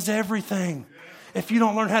garden is everything. If you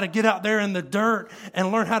don't learn how to get out there in the dirt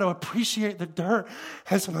and learn how to appreciate the dirt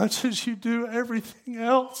as much as you do everything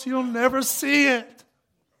else, you'll never see it.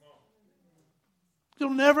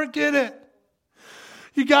 You'll never get it.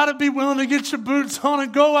 You got to be willing to get your boots on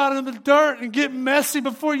and go out in the dirt and get messy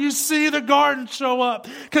before you see the garden show up.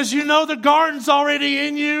 Because you know the garden's already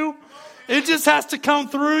in you. It just has to come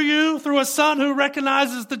through you, through a son who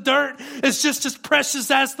recognizes the dirt is just as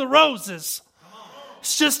precious as the roses.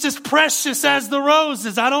 It's just as precious as the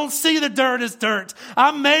roses. I don't see the dirt as dirt.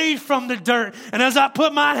 I'm made from the dirt. And as I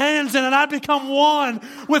put my hands in it, I become one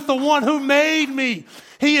with the one who made me.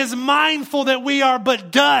 He is mindful that we are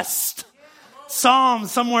but dust. Psalm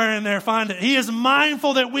somewhere in there, find it. He is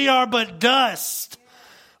mindful that we are but dust.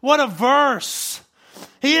 What a verse.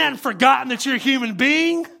 He hadn't forgotten that you're a human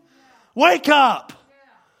being. Wake up.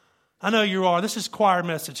 I know you are. This is choir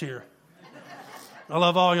message here. I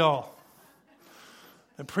love all y'all.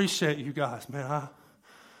 I appreciate you guys, man.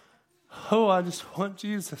 I just want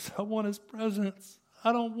Jesus. I want His presence.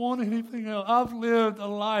 I don't want anything else. I've lived a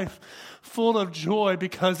life full of joy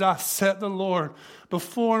because I set the Lord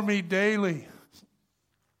before me daily.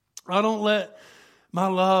 I don't let my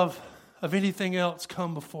love of anything else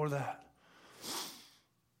come before that.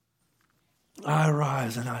 I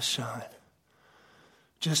arise and I shine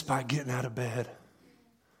just by getting out of bed.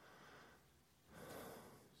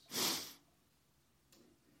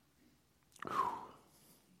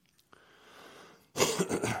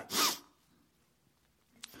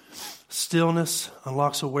 Stillness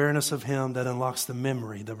unlocks awareness of Him that unlocks the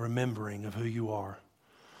memory, the remembering of who you are.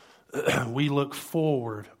 We look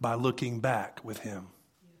forward by looking back with Him.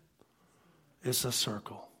 It's a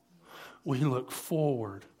circle. We look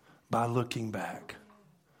forward by looking back.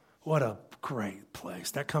 What a great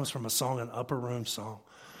place. That comes from a song, an Upper Room song.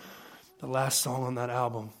 The last song on that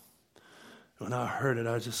album. When I heard it,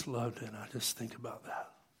 I just loved it. And I just think about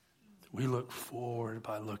that. We look forward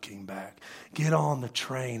by looking back. Get on the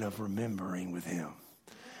train of remembering with Him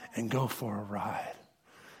and go for a ride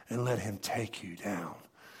and let Him take you down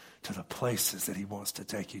to the places that He wants to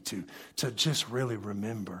take you to just really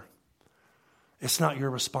remember. It's not your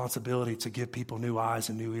responsibility to give people new eyes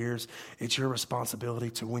and new ears. It's your responsibility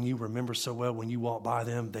to, when you remember so well, when you walk by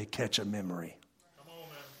them, they catch a memory. Come on,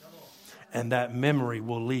 man. Come on. And that memory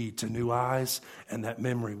will lead to new eyes, and that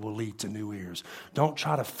memory will lead to new ears. Don't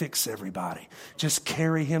try to fix everybody. Just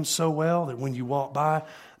carry Him so well that when you walk by,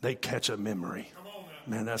 they catch a memory. Come on,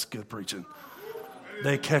 man, that's good preaching.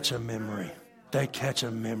 They catch a memory. They catch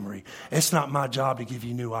a memory. It's not my job to give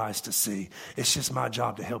you new eyes to see. It's just my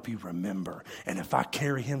job to help you remember. And if I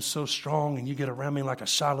carry Him so strong and you get around me like a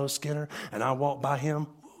Shiloh Skinner and I walk by Him,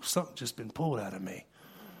 something just been pulled out of me.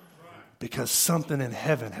 Because something in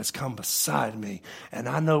heaven has come beside me and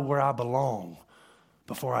I know where I belong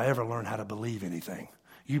before I ever learned how to believe anything.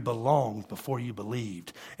 You belonged before you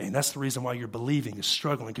believed. And that's the reason why your believing is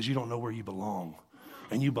struggling, because you don't know where you belong.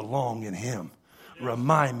 And you belong in Him.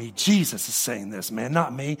 Remind me, Jesus is saying this, man,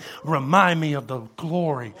 not me. Remind me of the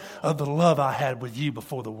glory of the love I had with you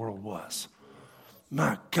before the world was.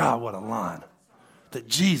 My God, what a line. That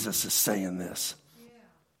Jesus is saying this.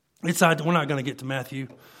 We're not going to get to Matthew,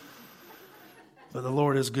 but the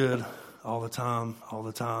Lord is good all the time. All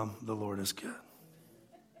the time, the Lord is good.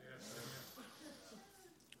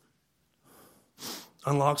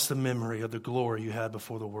 Unlocks the memory of the glory you had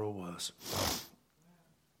before the world was.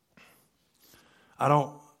 I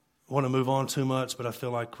don't want to move on too much, but I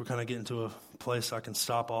feel like we're kind of getting to a place I can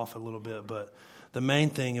stop off a little bit. But the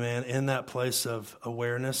main thing, man, in that place of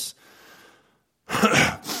awareness,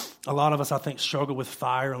 a lot of us, I think, struggle with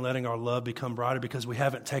fire and letting our love become brighter because we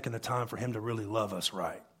haven't taken the time for Him to really love us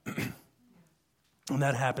right. And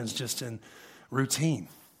that happens just in routine.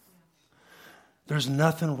 There's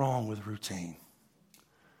nothing wrong with routine.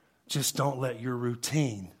 Just don't let your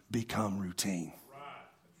routine become routine.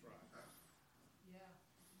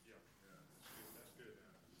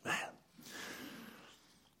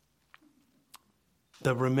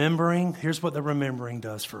 The remembering, here's what the remembering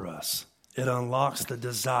does for us. It unlocks the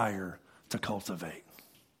desire to cultivate.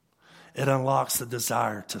 It unlocks the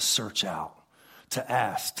desire to search out, to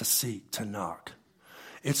ask, to seek, to knock.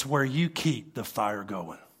 It's where you keep the fire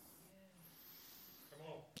going.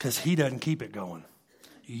 Because he doesn't keep it going.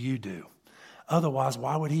 You do. Otherwise,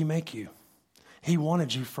 why would he make you? He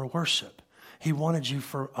wanted you for worship. He wanted you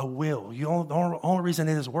for a will. The only reason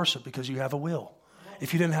it is worship because you have a will.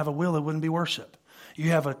 If you didn't have a will, it wouldn't be worship.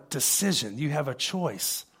 You have a decision. You have a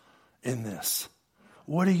choice in this.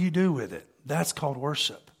 What do you do with it? That's called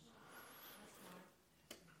worship.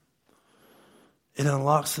 It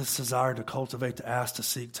unlocks this desire to cultivate, to ask, to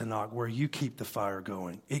seek, to knock, where you keep the fire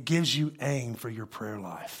going. It gives you aim for your prayer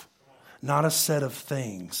life. Not a set of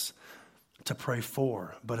things to pray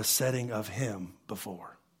for, but a setting of him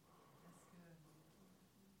before.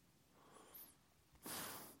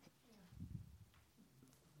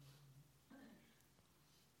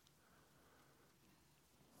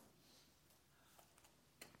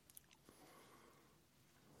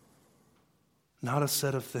 Not a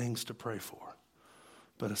set of things to pray for,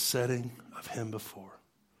 but a setting of him before,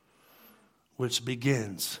 which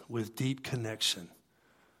begins with deep connection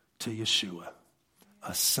to Yeshua,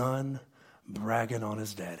 a son bragging on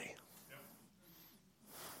his daddy.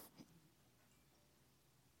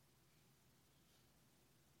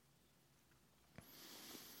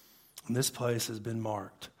 And this place has been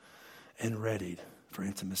marked and readied for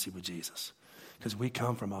intimacy with Jesus, because we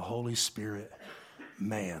come from a Holy Spirit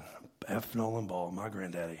man, F. Nolan Ball, my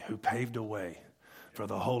granddaddy, who paved a way for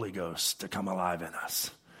the Holy Ghost to come alive in us.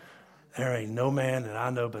 There ain't no man that I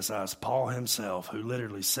know besides Paul himself who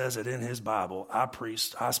literally says it in his Bible. I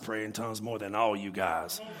pray in tongues more than all you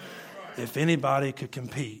guys. If anybody could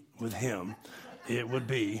compete with him, it would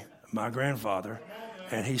be my grandfather,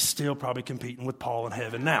 and he's still probably competing with Paul in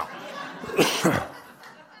heaven now.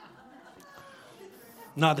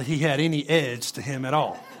 Not that he had any edge to him at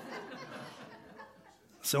all.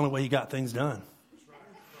 It's the only way he got things done.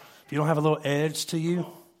 If you don't have a little edge to you,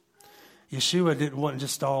 Yeshua wasn't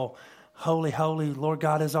just all holy, holy, Lord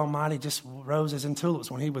God is almighty, just roses and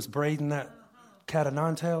tulips. When he was braiding that cat of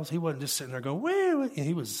nine tails, he wasn't just sitting there going, woo.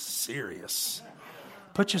 He was serious.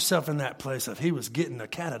 Put yourself in that place of he was getting the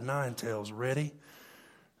cat of nine tails ready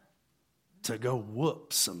to go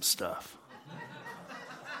whoop some stuff.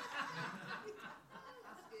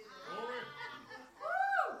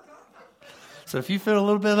 So if you feel a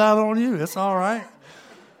little bit out on you, it's all right.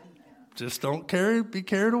 Just don't be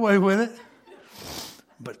carried away with it.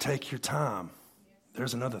 But take your time.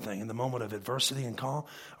 There's another thing. In the moment of adversity and calm,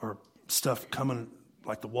 or stuff coming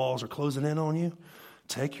like the walls are closing in on you,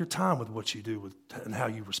 take your time with what you do and how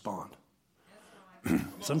you respond.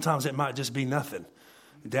 Sometimes it might just be nothing.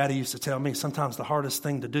 Daddy used to tell me sometimes the hardest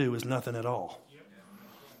thing to do is nothing at all.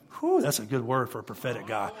 Whew, that's a good word for a prophetic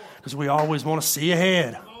guy, because we always want to see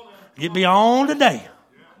ahead. Get beyond today.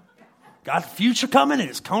 Got the future coming, and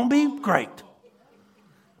it's going to be great.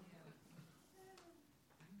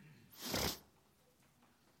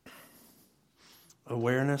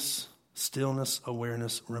 Awareness, stillness,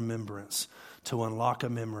 awareness, remembrance, to unlock a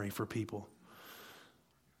memory for people.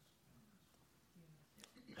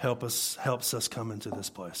 Helps us come into this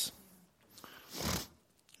place.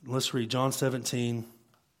 Let's read John 17.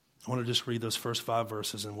 I want to just read those first 5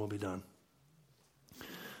 verses and we'll be done.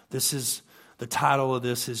 The title of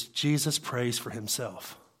this is Jesus Prays for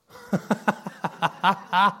Himself.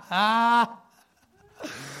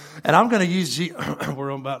 And I'm going to use, we're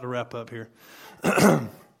about to wrap up here. I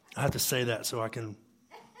have to say that so I can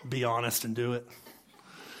be honest and do it.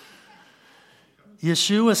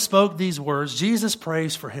 Yeshua spoke these words. Jesus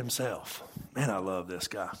prays for himself. Man, I love this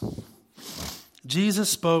guy. Jesus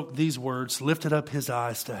spoke these words, lifted up his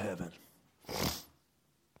eyes to heaven,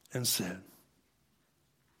 and said,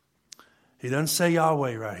 he doesn't say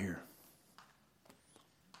Yahweh right here.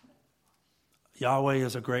 Yahweh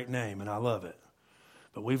is a great name, and I love it.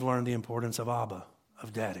 But we've learned the importance of Abba,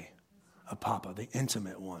 of Daddy, of Papa, the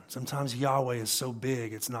intimate one. Sometimes Yahweh is so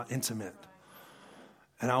big, it's not intimate.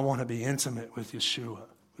 And I want to be intimate with Yeshua,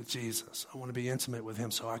 with Jesus. I want to be intimate with him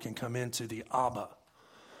so I can come into the Abba,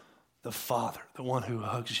 the Father, the one who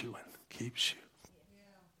hugs you and keeps you.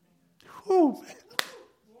 Whew, man.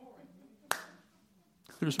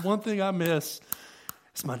 There's one thing I miss.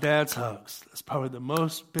 It's my dad's hugs. That's probably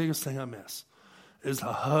the biggest thing I miss, is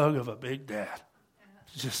the hug of a big dad.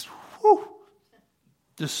 Just, whoo,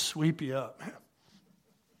 just sweep you up, man.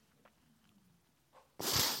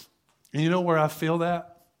 And you know where I feel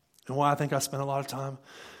that? And why I think I spend a lot of time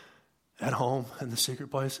at home in the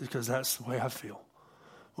secret place? Is because that's the way I feel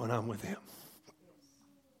when I'm with him.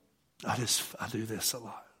 I do this a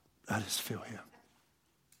lot. I just feel him.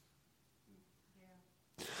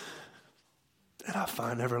 And I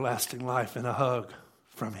find everlasting life in a hug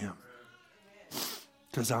from him.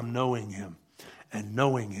 Because I'm knowing him. And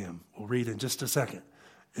knowing him, we'll read in just a second,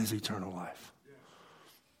 is eternal life.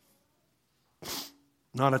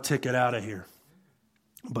 Not a ticket out of here,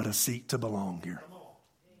 but a seat to belong here.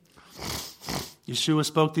 Yeshua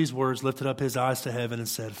spoke these words, lifted up his eyes to heaven and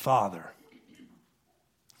said, Father,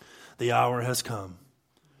 the hour has come.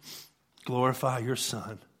 Glorify your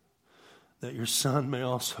Son, that your Son may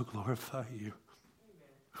also glorify you.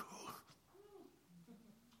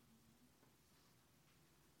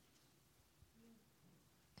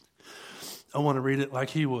 I want to read it like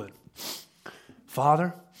he would.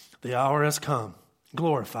 Father, the hour has come.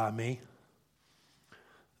 Glorify me,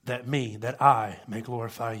 that I may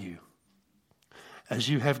glorify you. As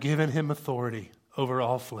you have given him authority over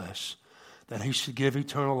all flesh, that he should give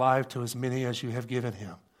eternal life to as many as you have given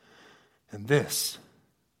him. And this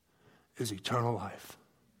is eternal life,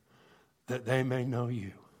 that they may know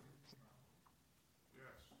you.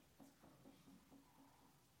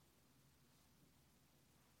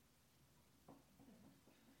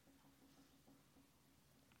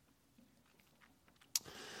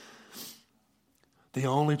 The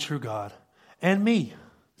only true God, and me,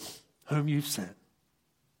 whom you've sent.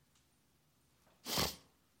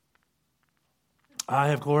 I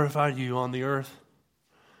have glorified you on the earth.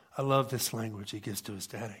 I love this language he gives to his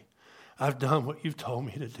daddy. I've done what you've told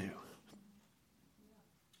me to do.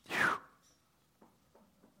 Whew.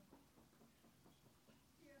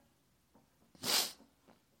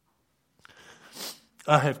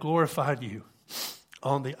 I have glorified you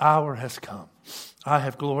on the hour has come. I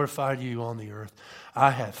have glorified you on the earth.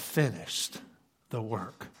 I have finished the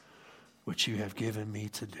work which you have given me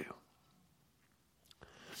to do.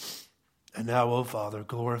 And now, O Father,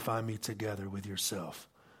 glorify me together with yourself,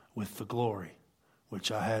 with the glory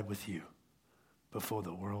which I had with you before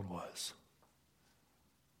the world was.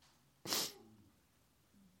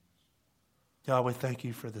 Yahweh, thank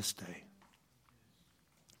you for this day.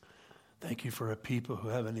 Thank you for a people who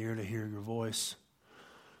have an ear to hear your voice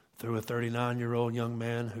through a 39-year-old young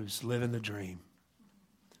man who's living the dream,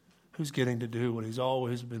 who's getting to do what he's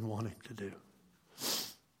always been wanting to do.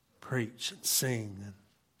 Preach and sing and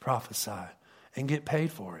prophesy and get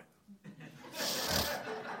paid for it.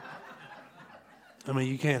 I mean,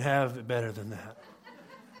 you can't have it better than that.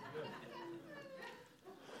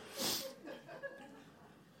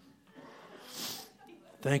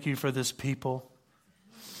 Thank you for this people.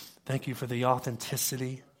 Thank you for the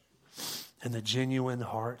authenticity and the genuine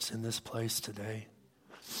hearts in this place today.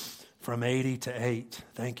 From 80 to 8,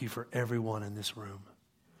 thank you for everyone in this room.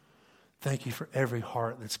 Thank you for every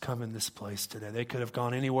heart that's come in this place today. They could have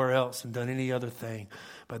gone anywhere else and done any other thing,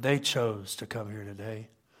 but they chose to come here today,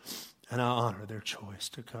 and I honor their choice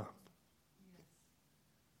to come.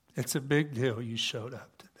 It's a big deal you showed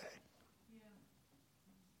up today.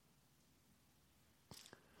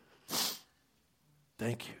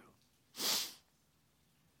 Thank you.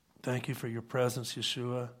 Thank you for your presence,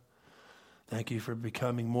 Yeshua. Thank you for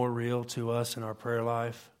becoming more real to us in our prayer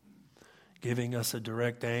life, giving us a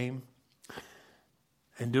direct aim,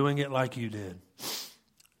 and doing it like you did.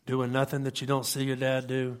 Doing nothing that you don't see your dad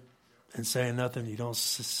do, and saying nothing you don't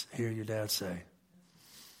hear your dad say.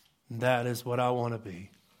 And that is what I want to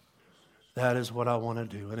be. That is what I want to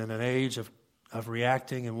do. And in an age of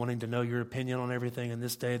reacting and wanting to know your opinion on everything in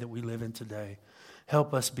this day that we live in today,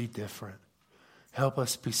 help us be different. Help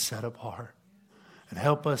us be set apart. And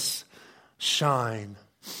help us shine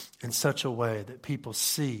in such a way that people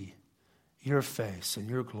see your face and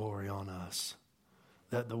your glory on us,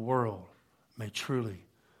 that the world may truly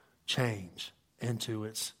change into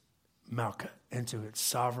its malka, into its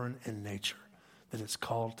sovereign in nature that it's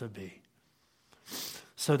called to be.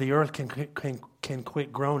 So the earth can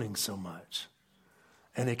quit groaning so much,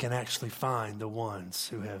 and it can actually find the ones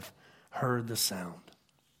who have heard the sound.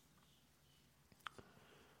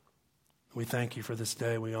 We thank you for this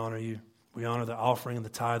day. We honor you. We honor the offering and the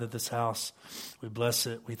tithe of this house. We bless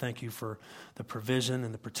it. We thank you for the provision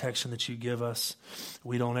and the protection that you give us.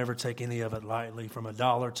 We don't ever take any of it lightly. From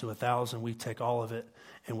 $1 to 1,000, we take all of it,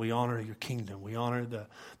 and we honor your kingdom. We honor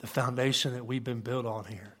the foundation that we've been built on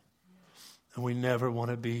here. And we never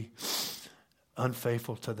want to be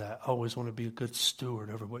unfaithful to that. Always want to be a good steward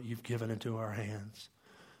over what you've given into our hands.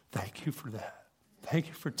 Thank you for that. Thank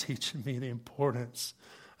you for teaching me the importance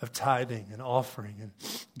of tithing and offering and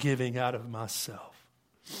giving out of myself.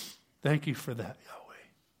 Thank you for that, Yahweh.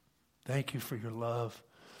 Thank you for your love.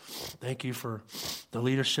 Thank you for the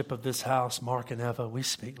leadership of this house, Mark and Eva. We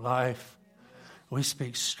speak life. We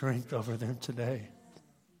speak strength over them today.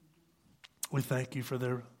 We thank you for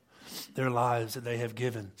their their lives, that they have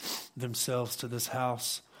given themselves to this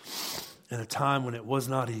house in a time when it was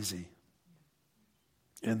not easy.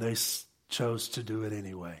 And they chose to do it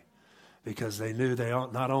anyway because they knew they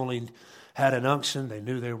not only had an unction, they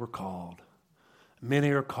knew they were called.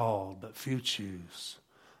 Many are called, but few choose.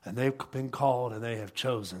 And they've been called and they have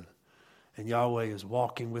chosen. And Yahweh is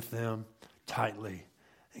walking with them tightly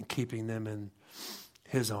and keeping them in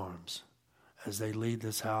his arms as they lead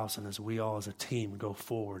this house and as we all as a team go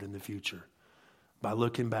forward in the future by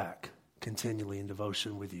looking back continually in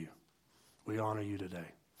devotion with you. We honor you today.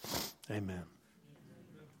 Amen.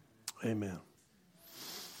 Amen.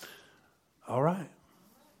 All right.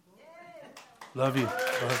 Love you.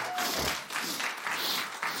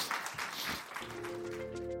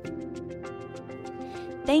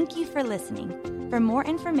 Thank you for listening. For more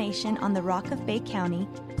information on the Rock of Bay County,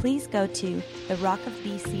 please go to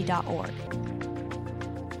therockofbc.org.